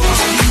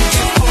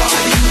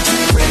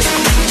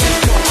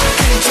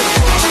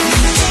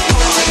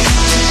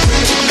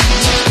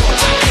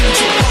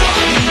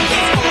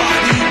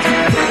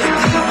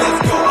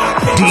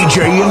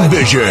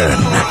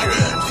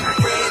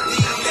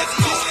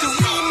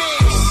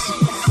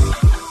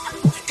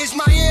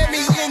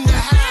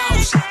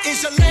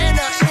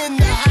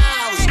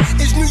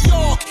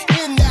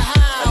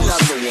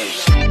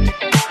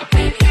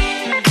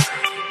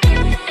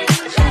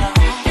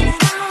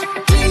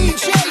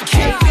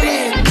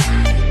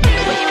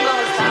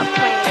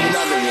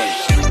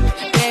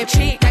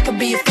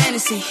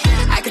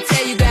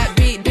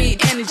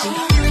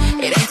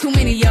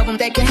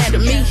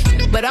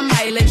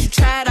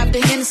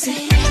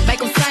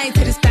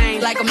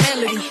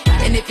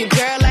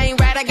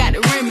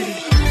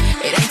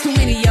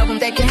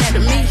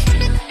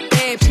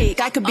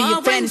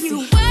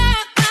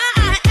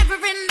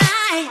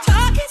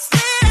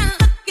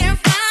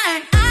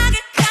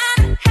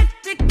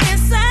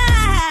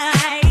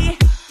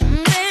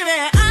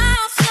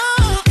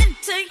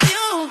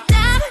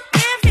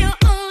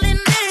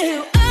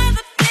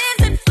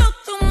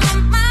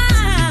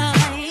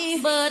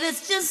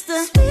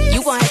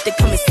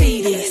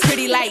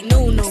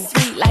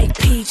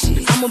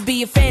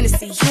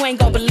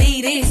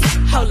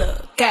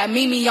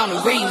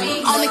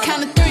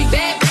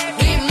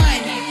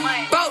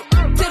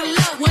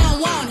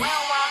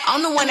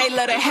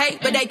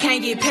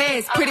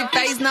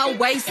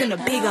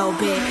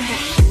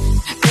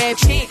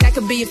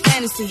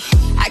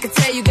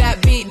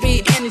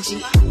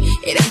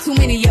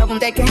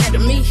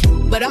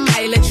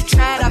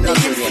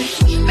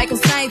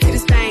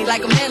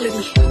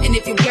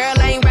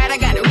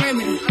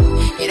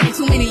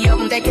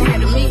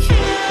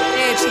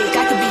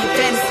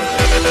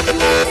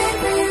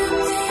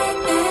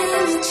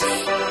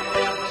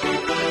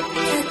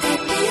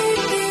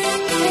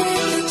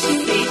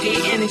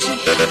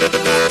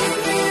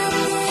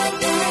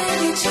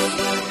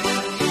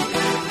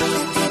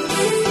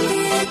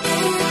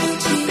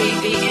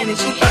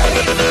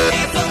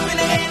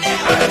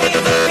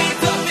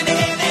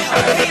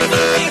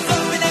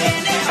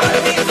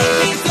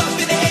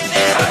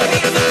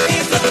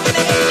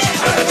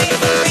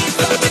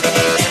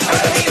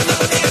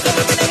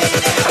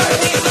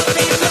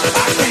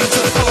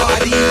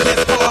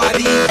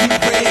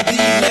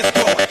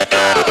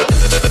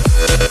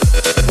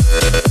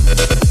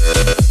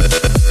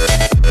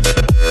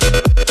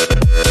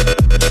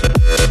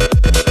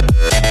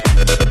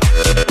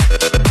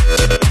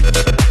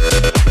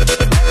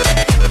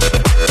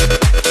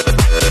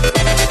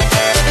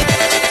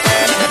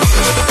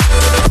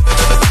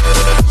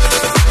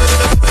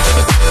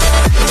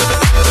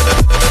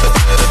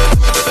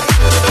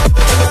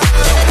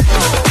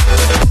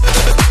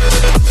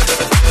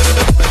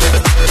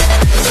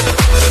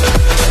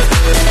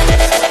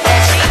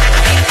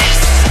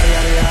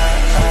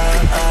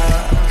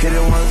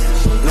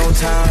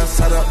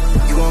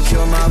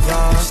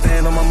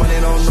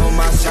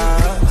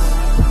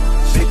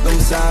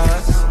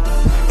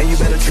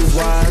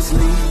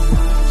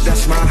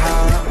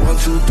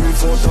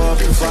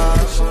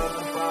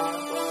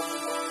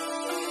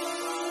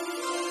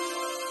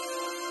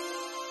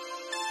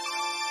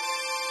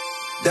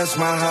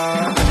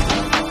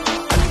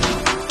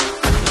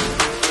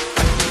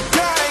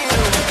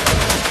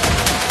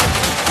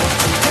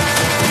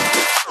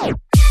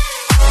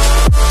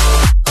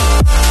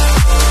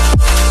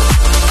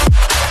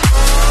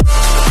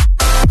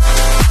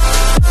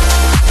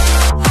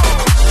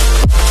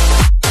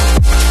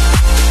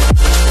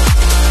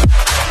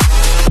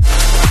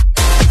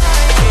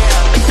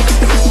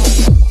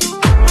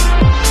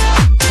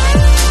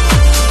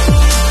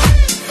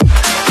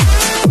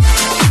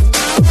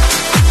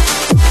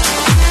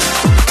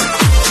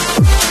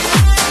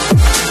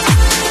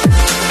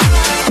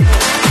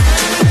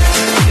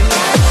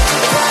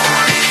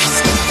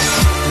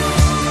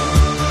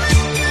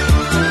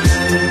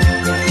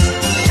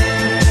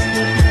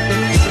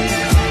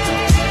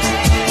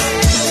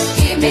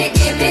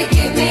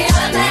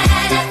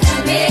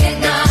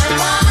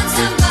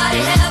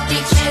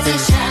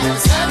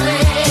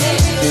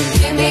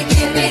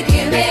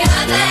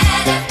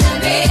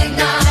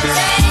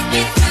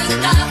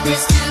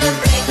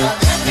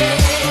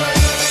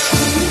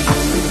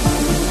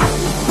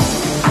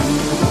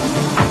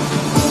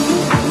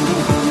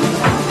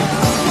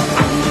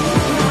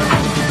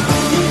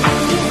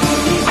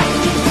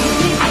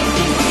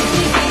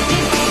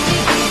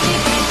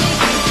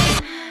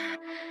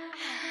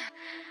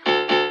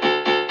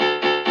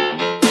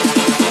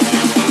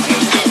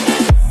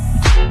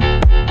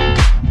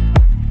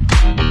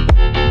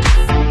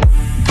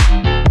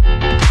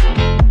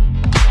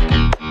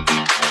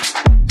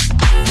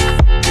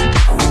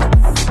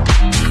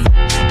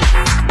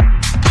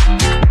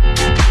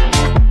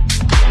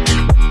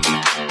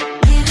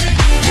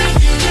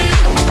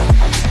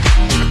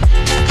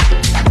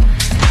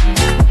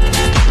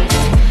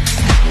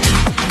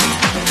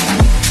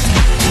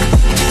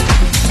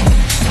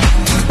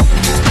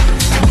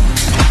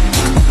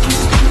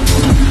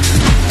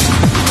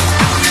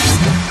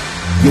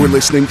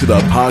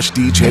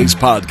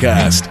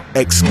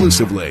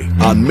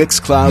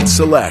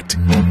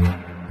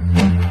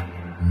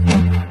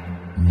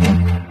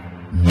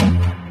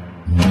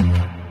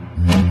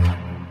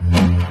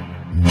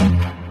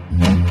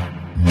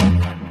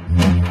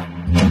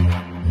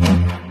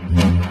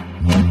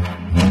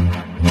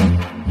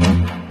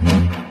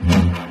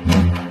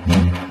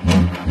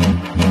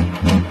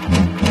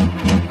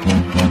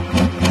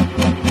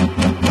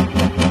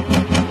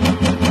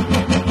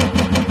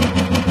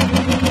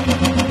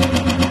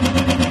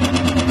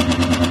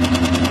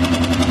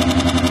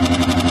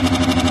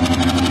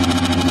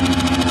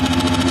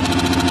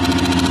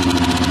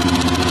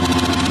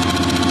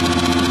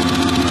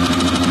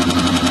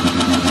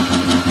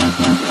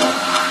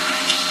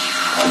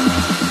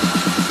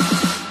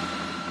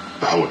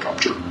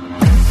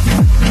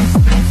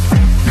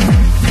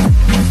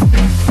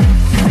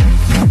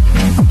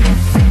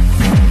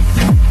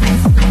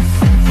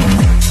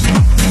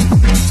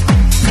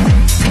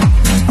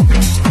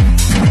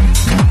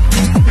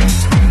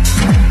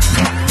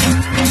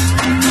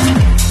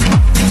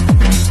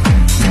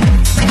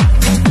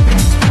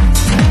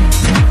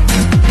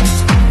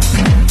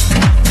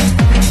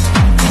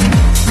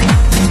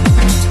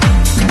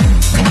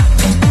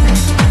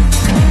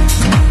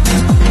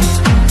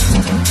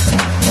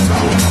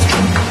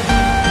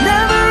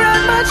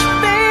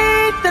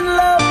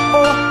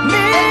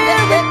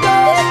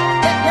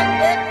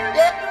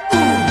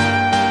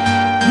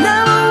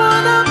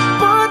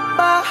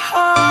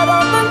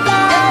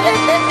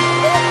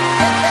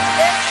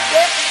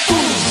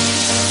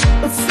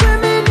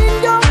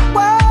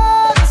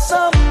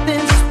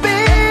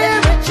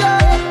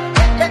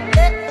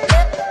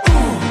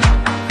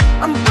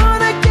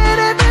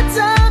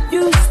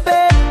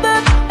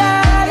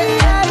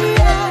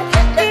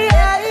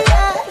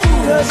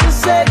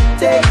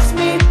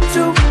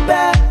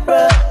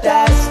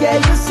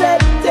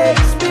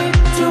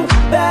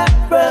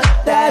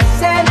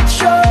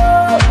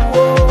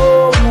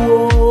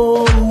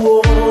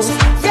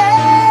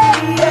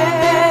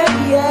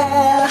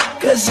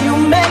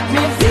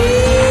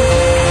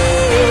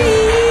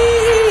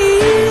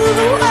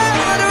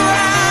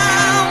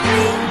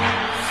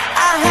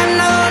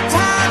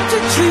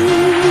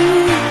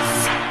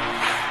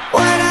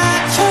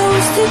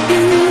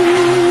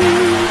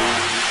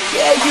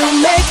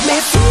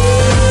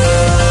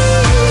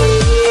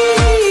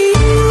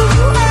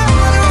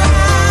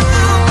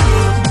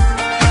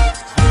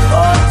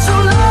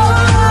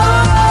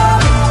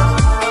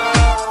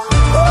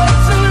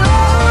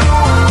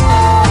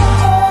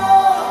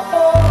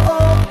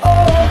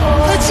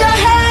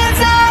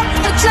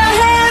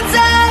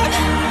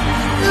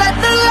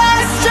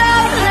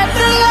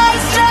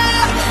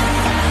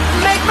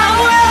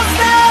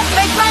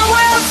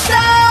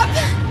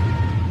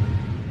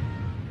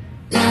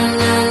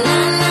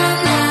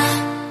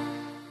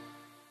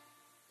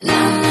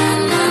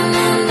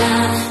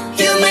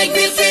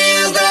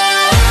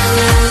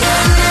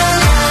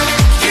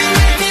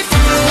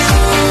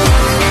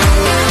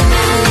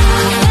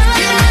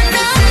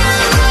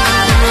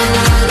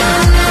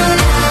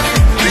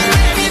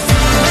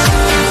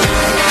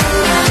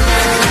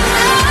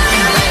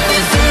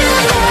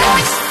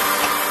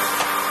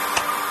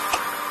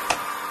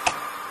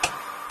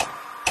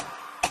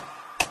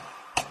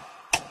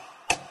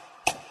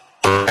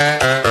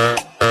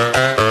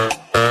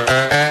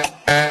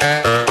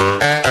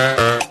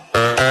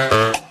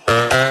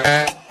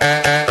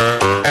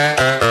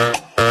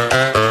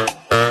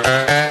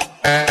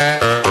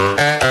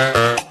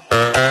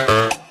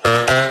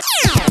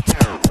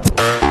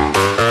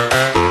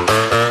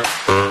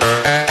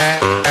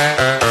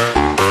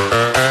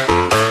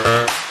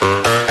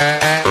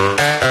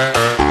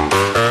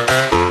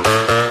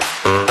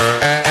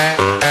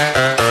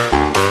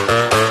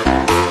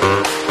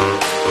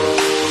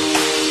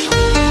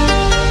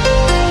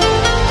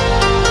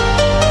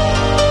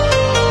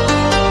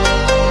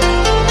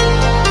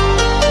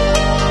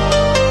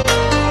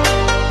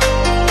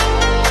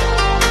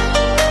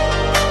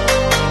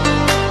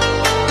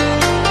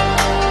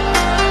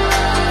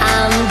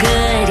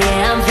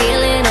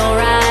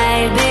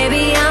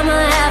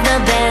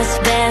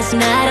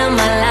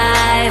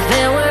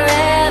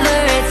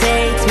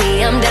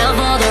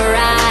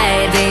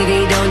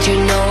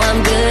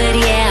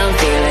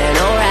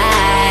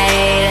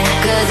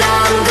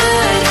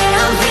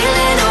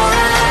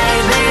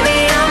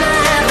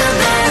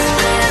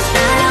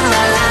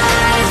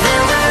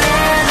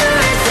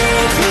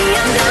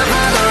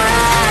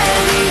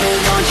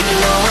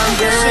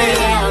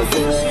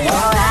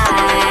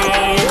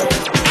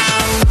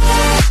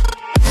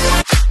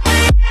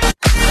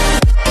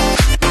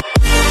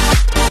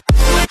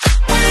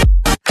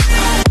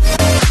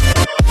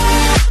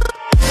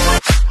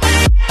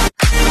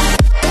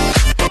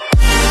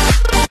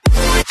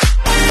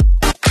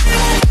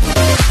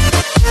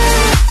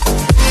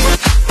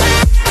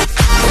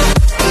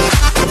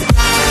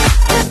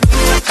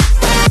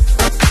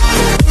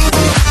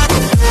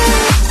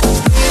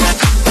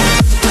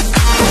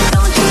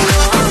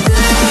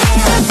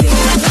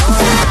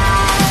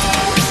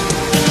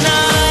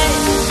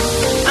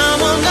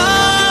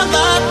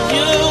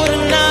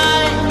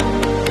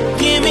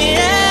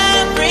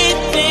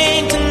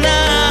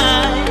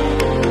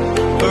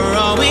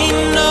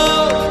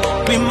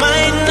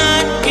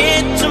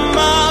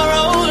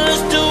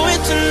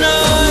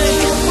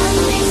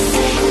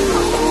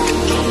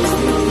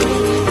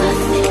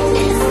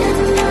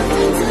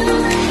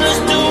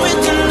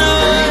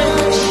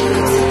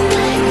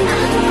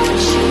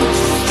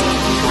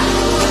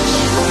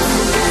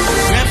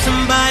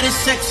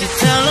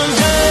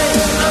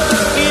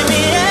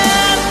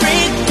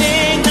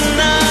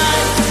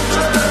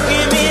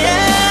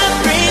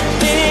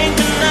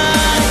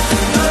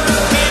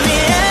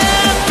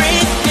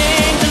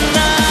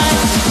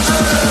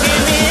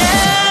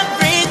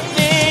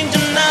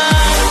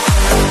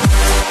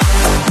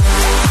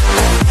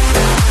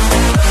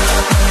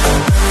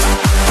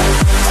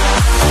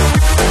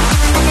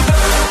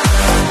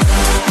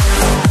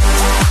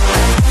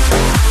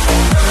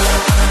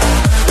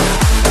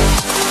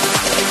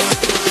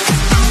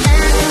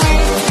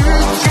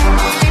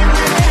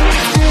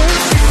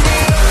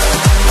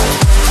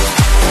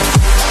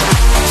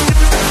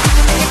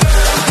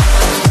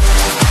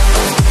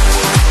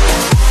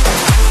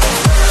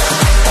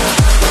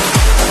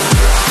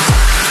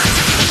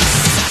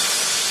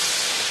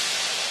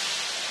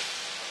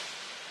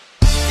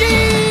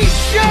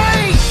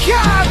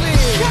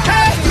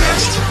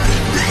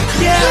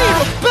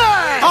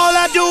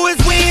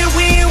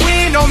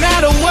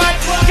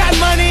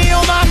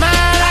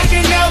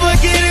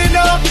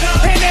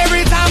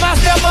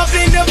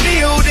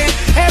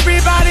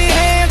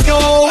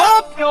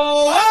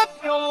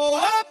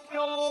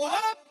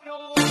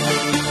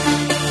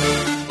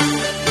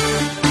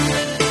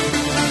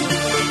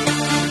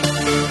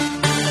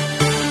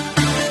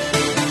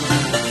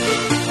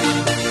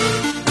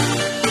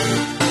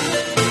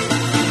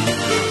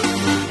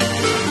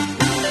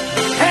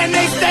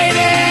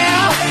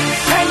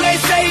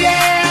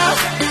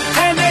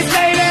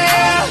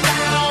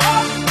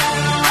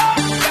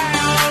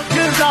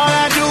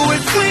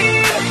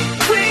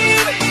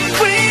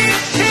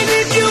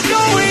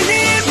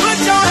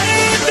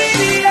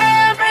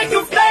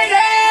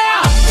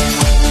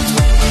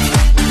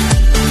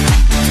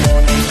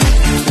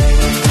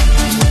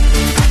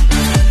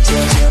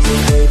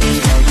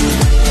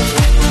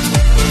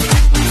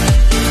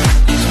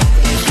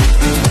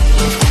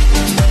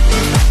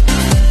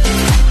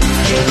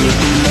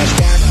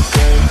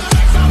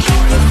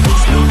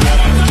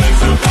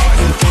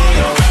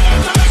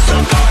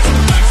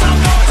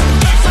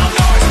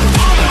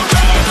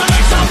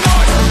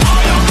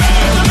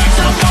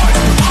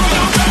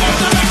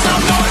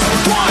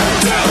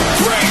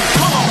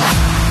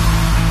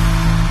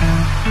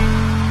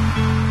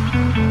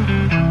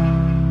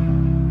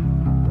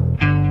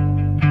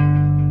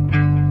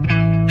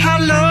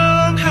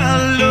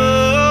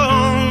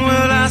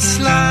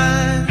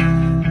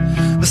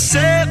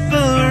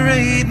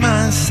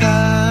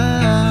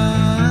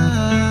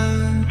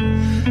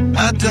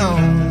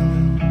don't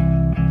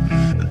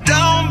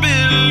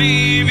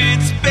believe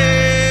it's been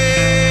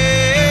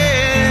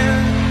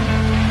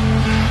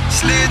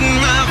slitting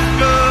my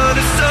foot,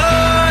 it's all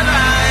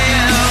I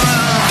am.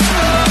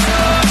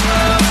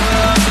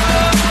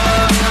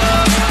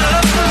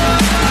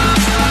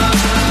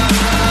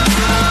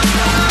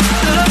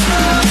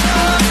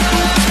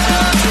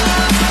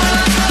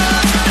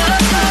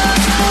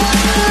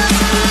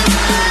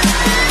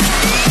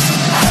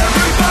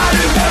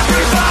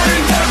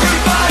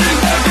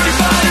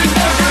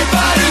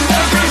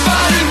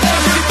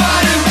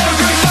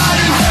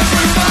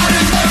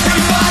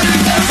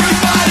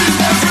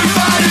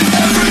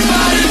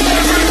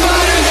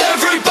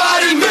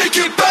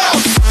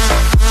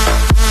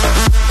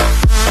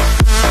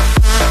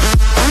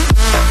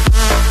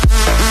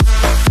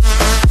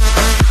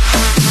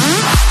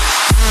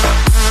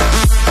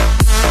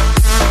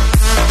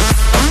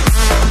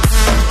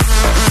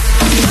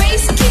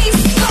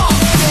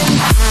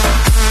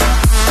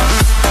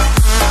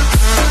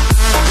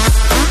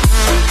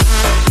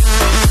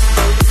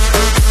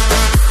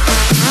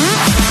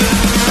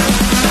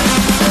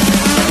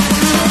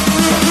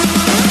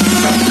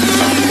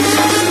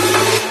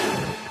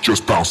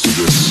 Just bounce to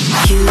this.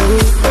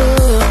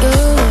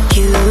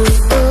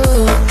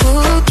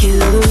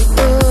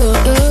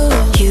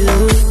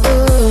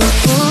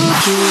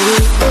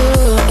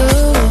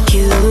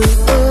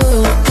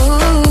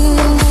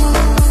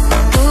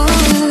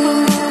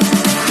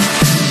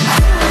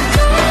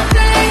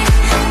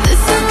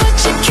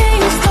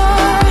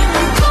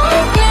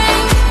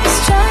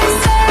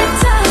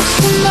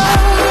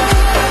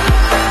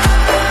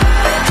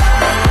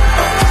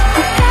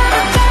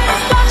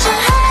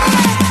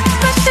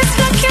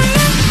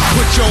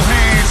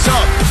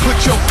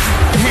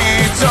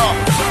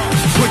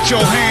 Put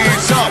your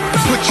hands up,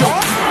 put your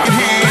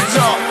hands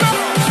up,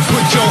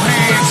 put your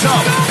hands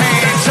up,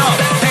 hands up,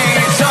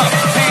 hands up,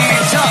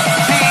 hands up,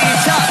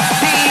 hands up,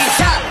 hands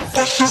up.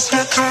 Let's just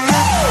get to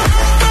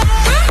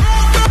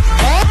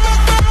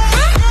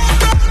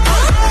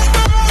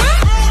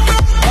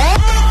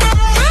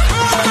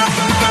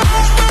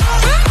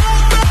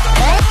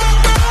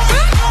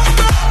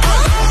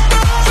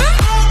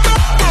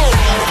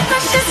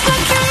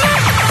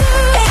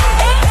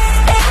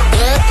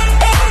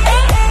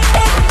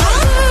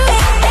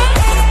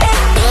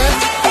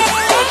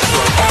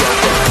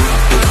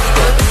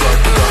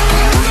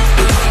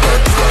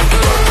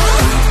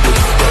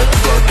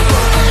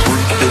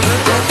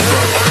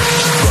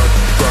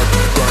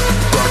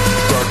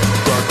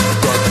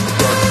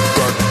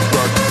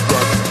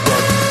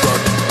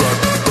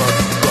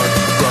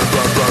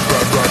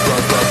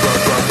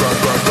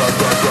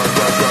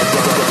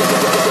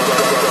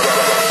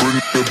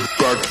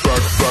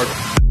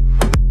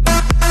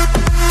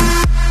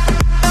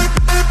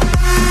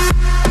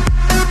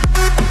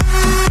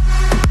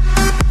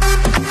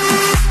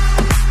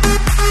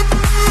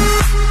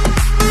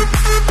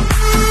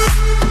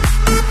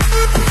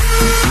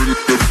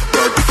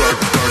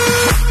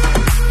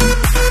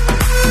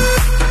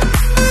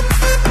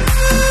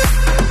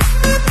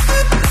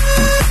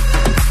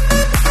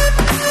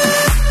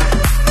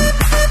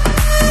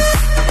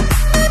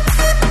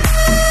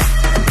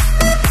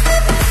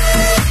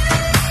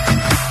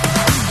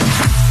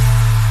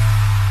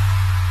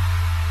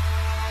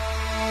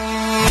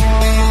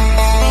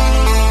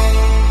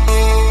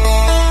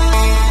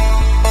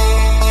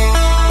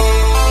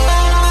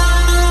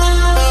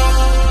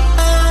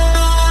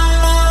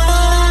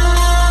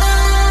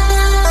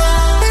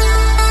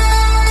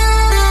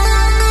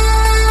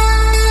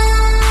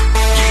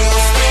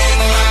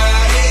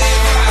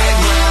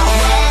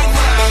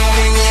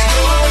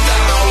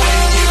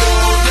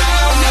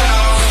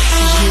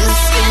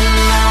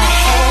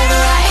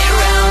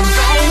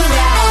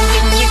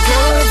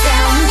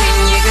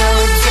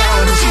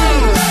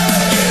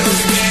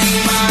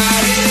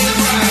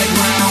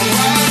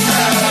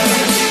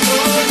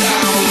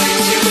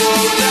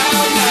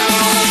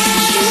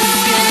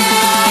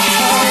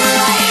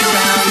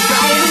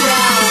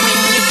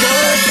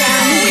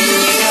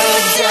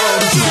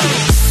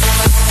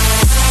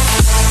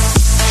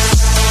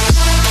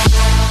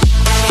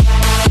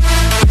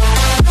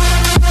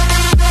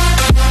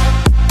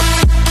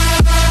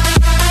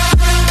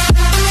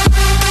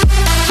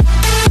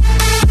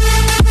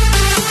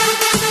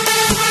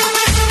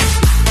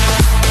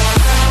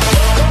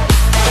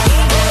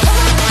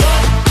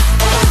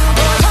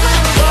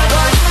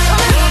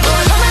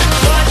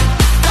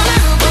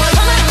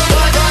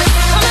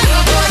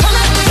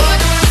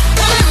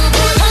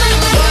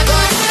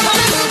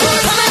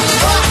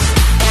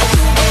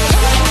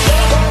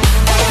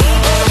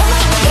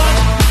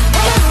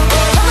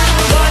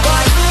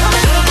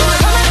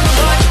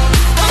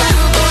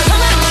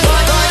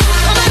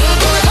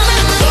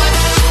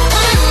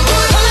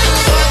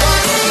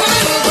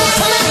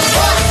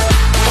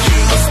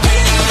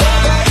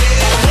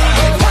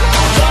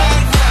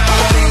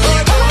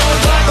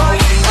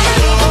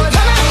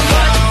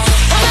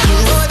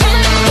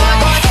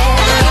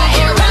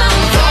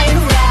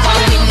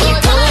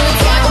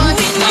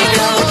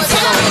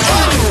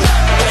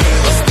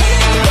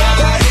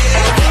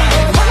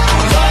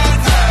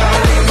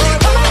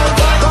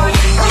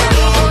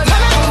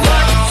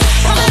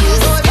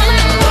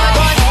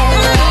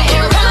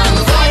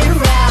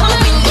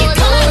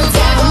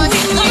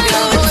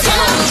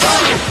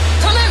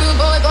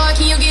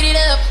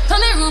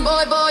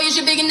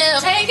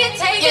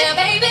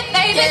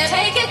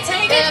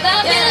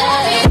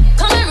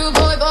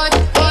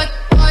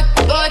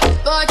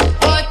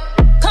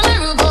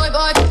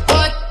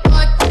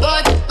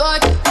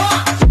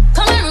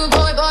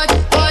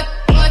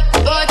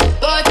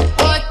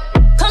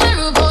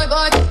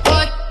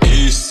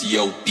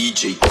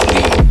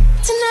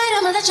Tonight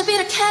I'ma let you be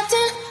the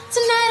captain.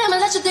 Tonight I'ma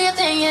let you do your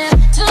thing, yeah.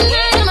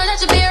 Tonight I'ma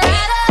let you be a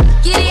rider.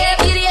 Giddy up,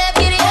 giddy up,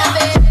 giddy up,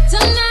 babe.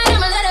 Tonight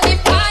I'ma let it be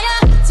fire.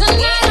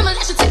 Tonight I'ma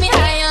let you take me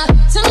higher.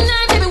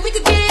 Tonight, baby, we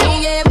could get it on,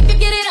 yeah. We could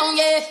get it on,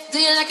 yeah. Do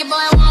you like it, boy?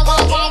 Want,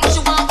 what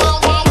you want,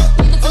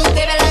 Give it to me,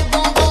 baby, like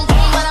boom, boom,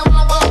 boom. What I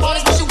want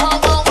is what you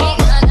want,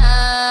 nah,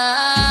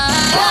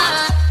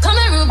 nah. Come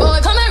here, rude boy,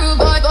 come here,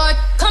 rude boy, boy.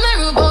 Come here,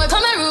 rude boy,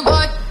 come here, rude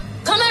boy.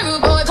 Come here,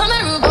 rude boy, come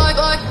here, rude boy,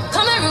 boy.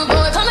 Come here, rude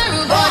boy, come here,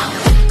 rude boy.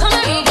 Come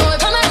here, rude boy,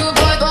 come here, rude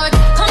boy, boy.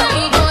 Come here,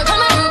 rude boy, come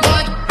here, rude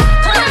boy. Come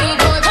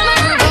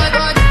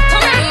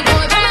here, rude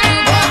boy,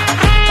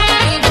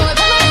 come here, rude boy, boy. Come here, rude boy, come here, rude boy. Come here, rude boy,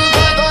 come here, rude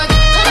boy, boy.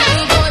 Come here,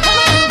 rude boy, come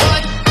here, rude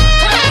boy.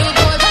 Come here, rude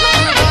boy, come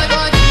here, rude boy,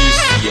 boy.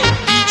 Yo,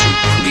 DJ,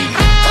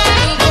 please.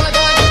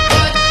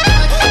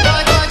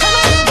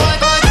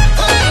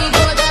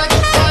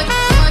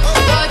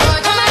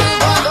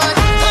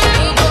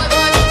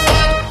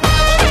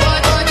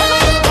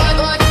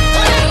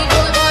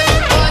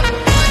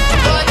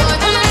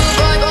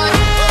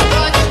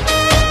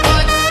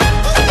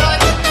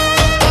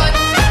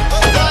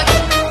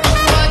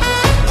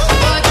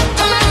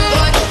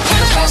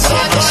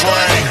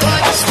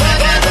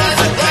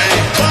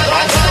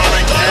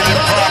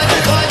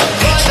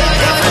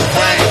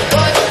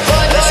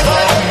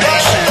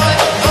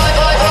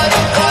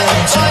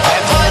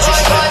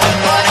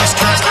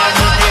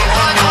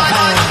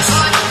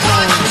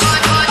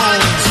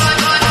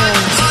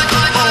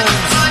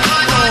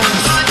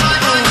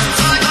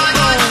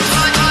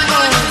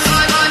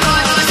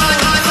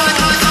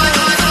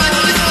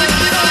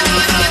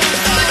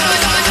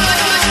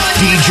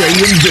 DJ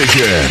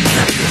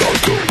NVision.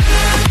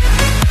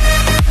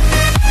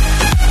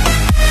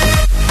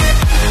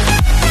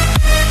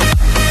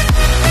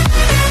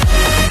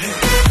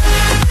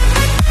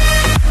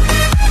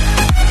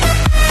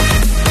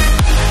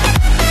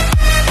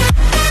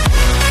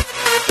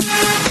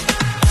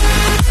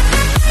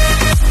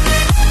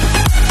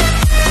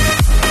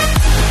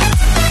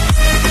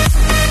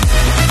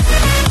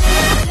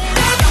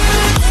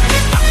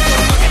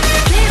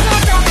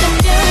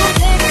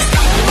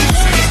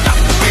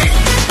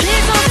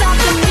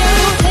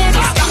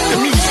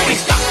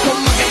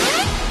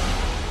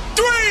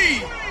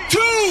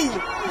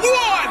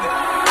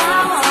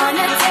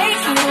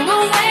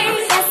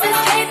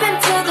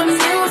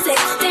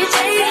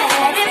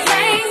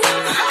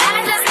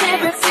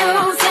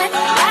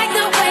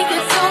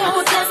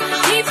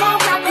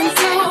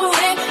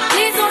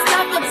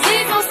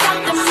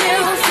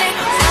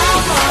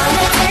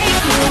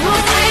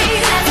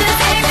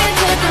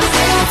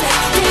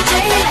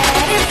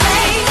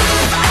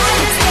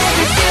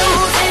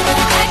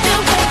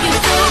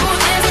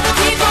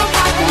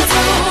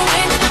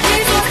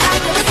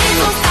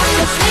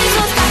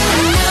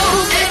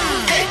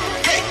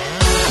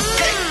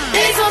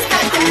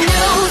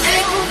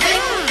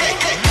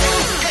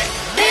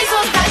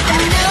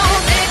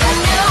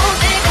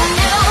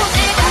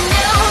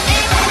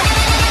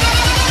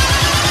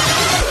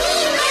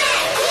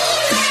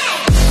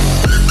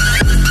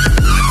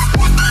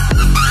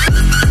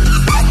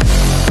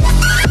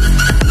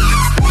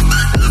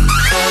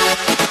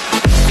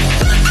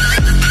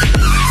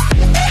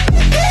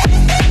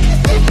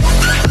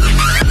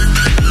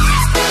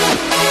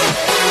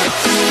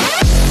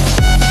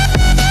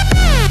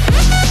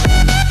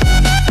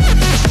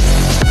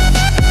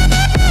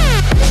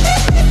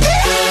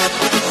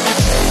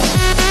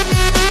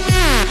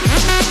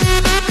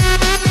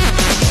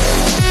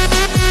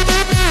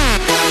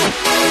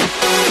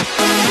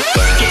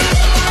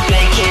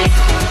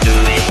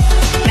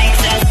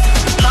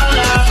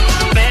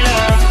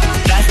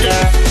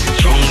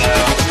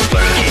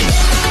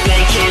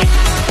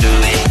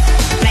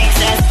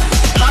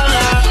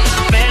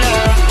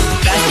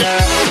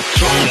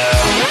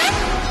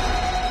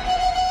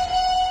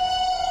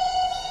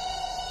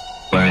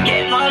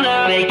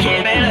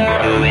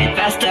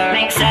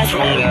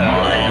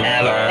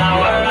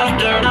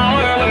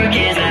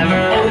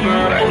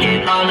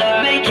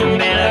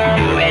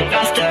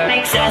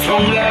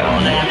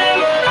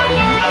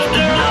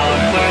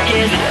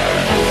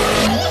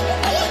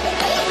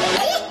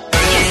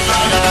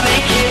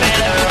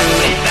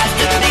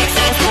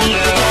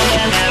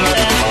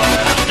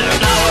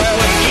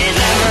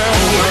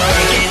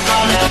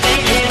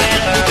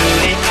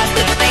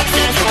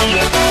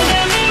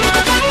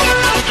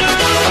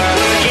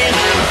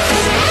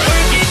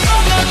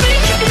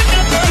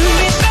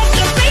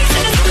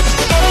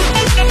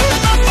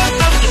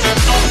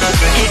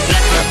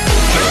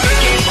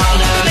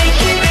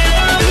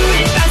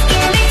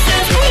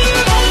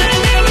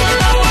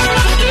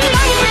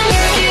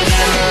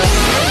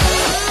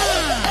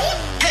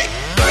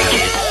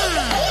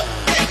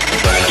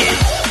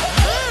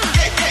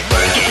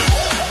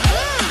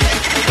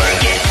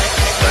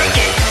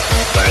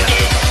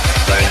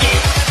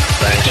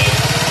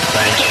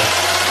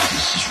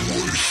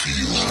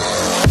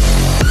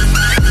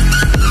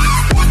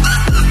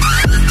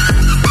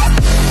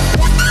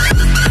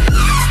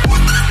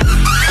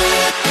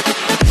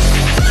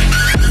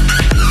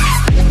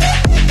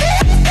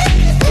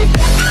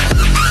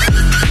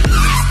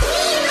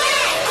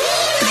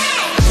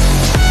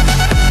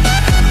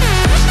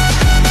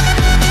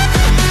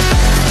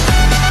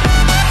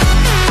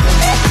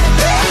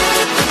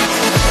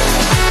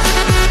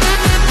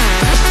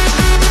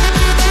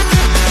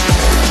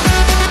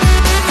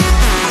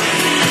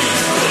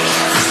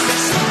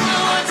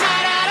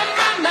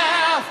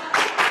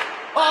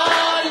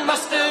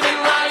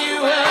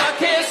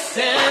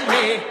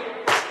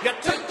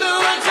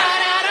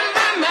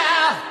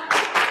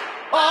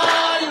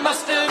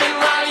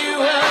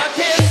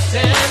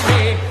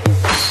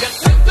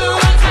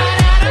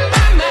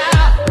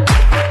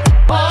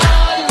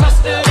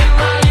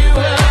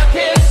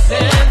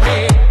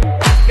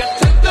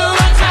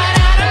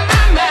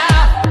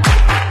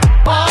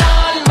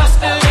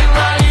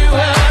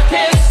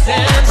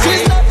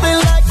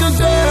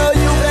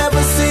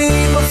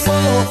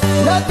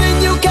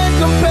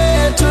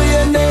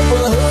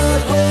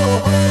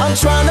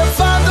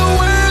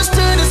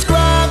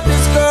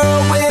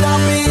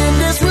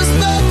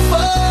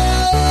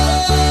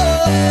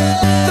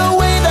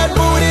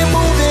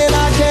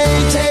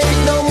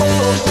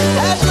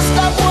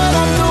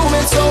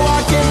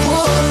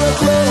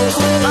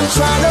 I'm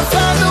trying to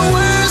find the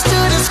words to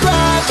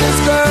describe this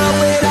girl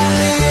without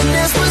being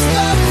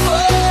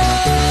disrespectful.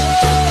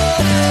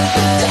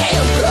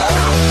 Damn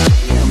girl.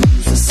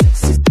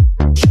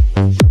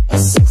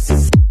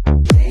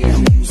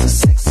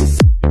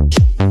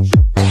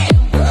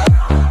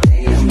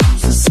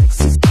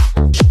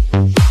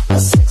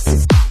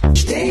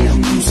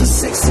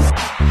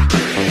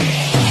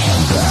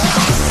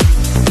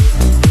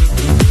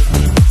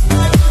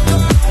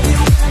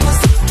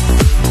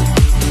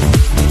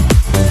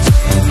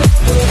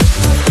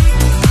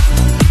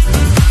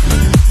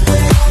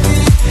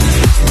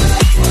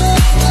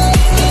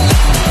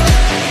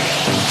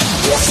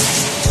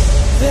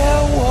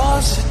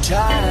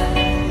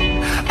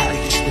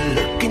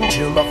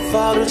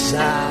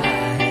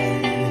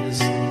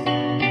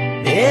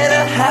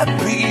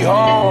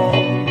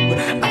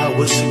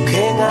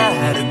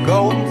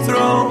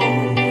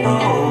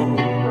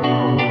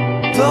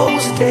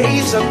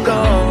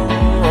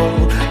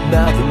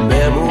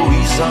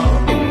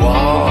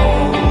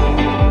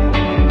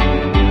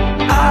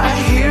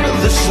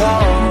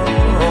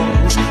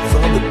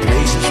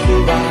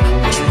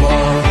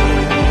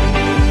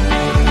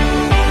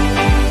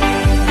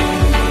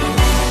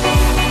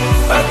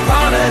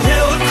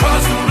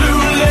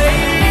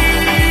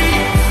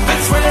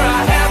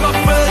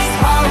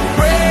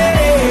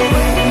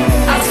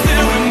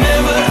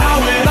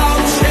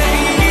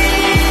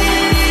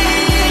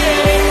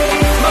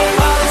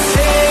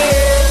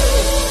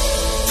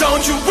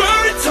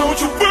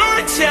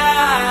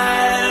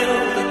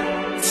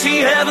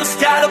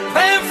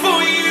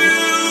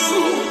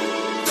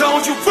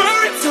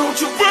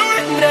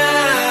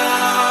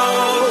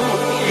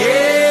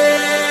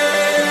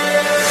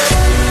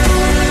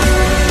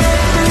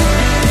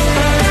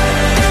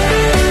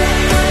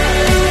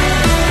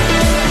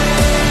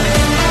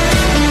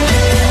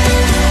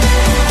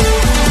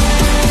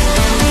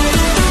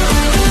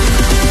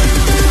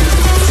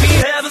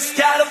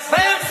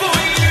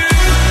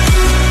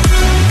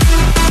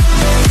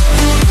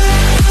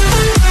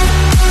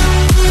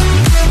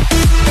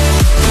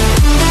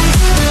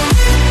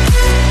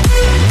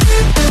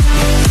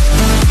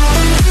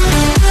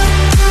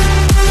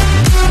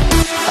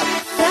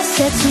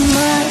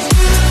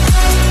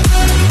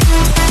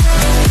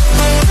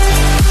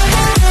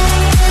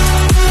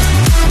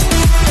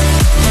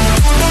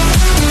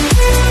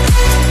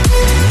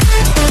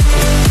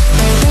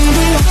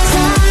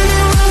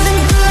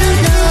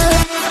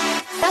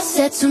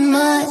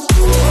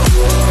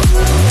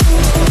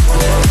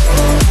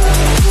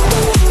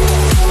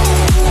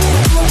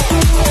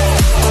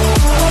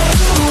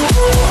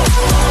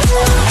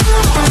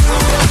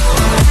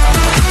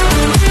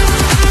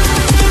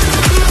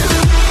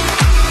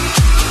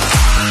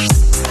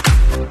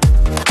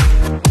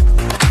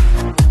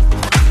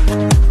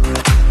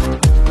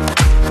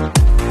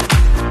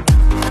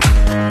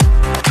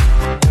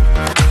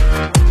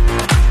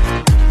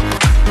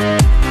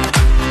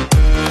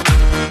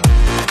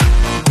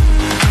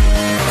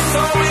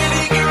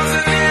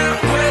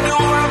 Where do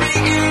I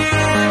begin?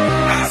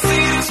 I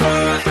see this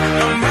world,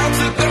 I'm about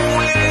to go.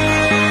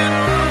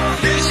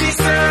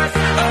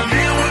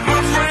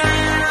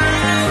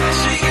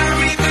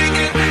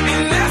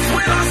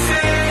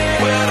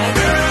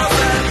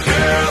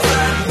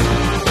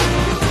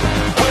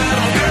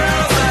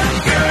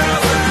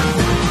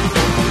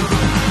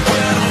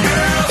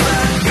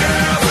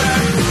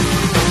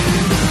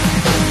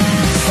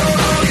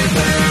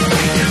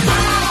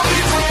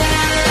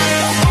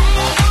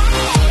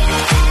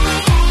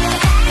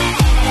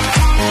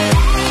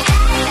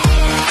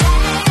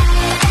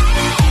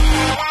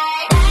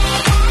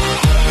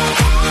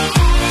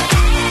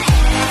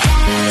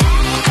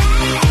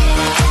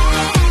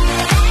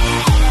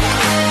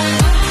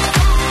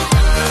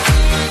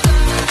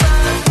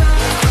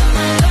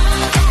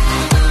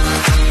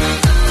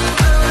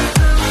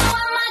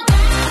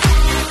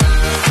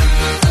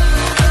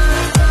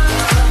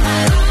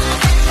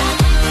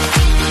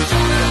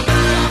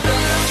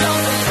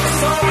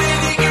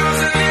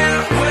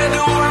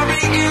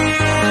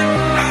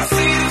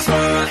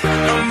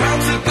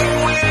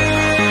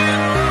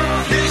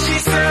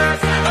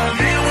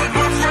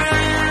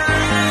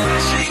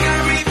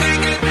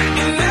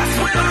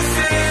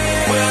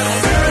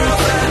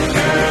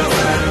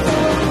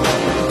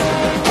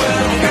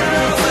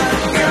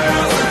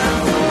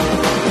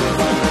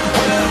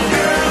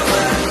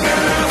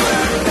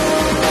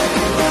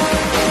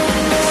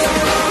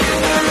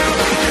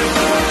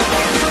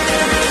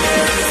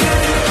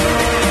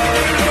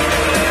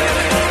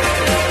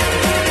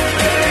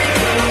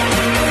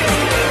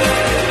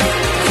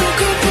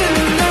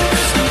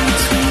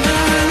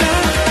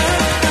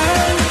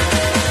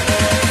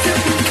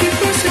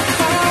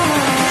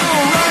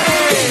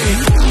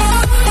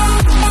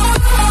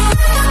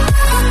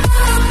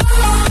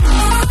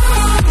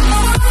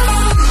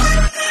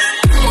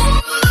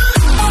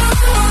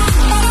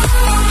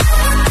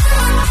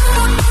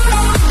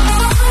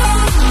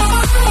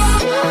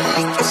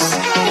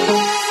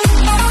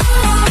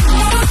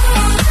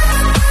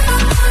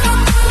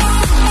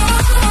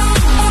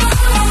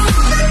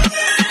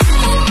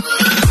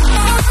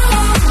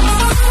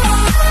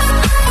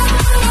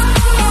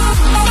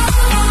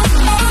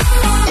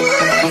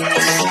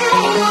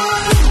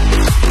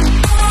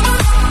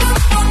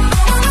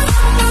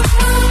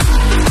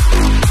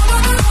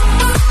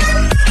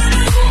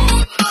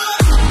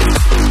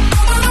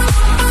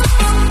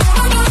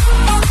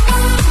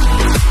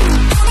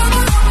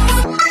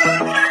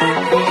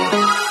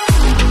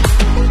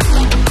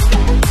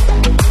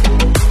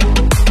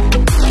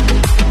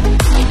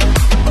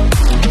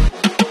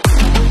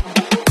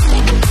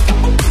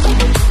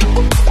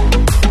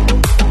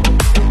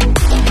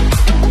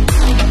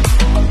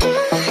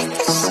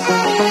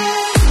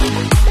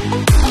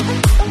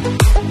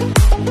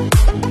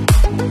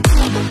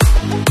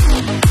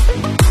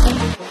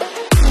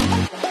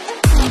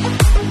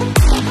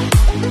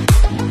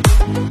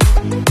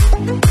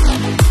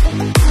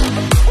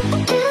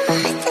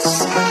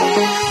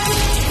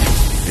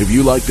 If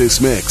you like this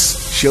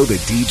mix, show the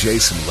DJ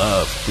some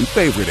love and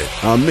favorite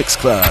it on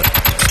Mixcloud.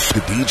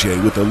 The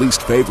DJ with the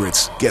least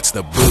favorites gets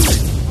the boot.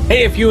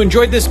 Hey, if you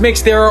enjoyed this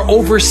mix, there are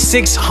over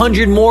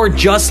 600 more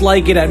just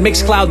like it at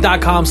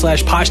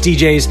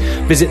mixcloud.com/poshdjs.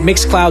 Visit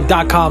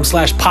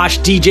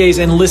mixcloud.com/poshdjs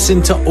and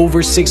listen to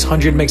over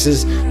 600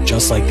 mixes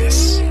just like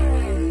this.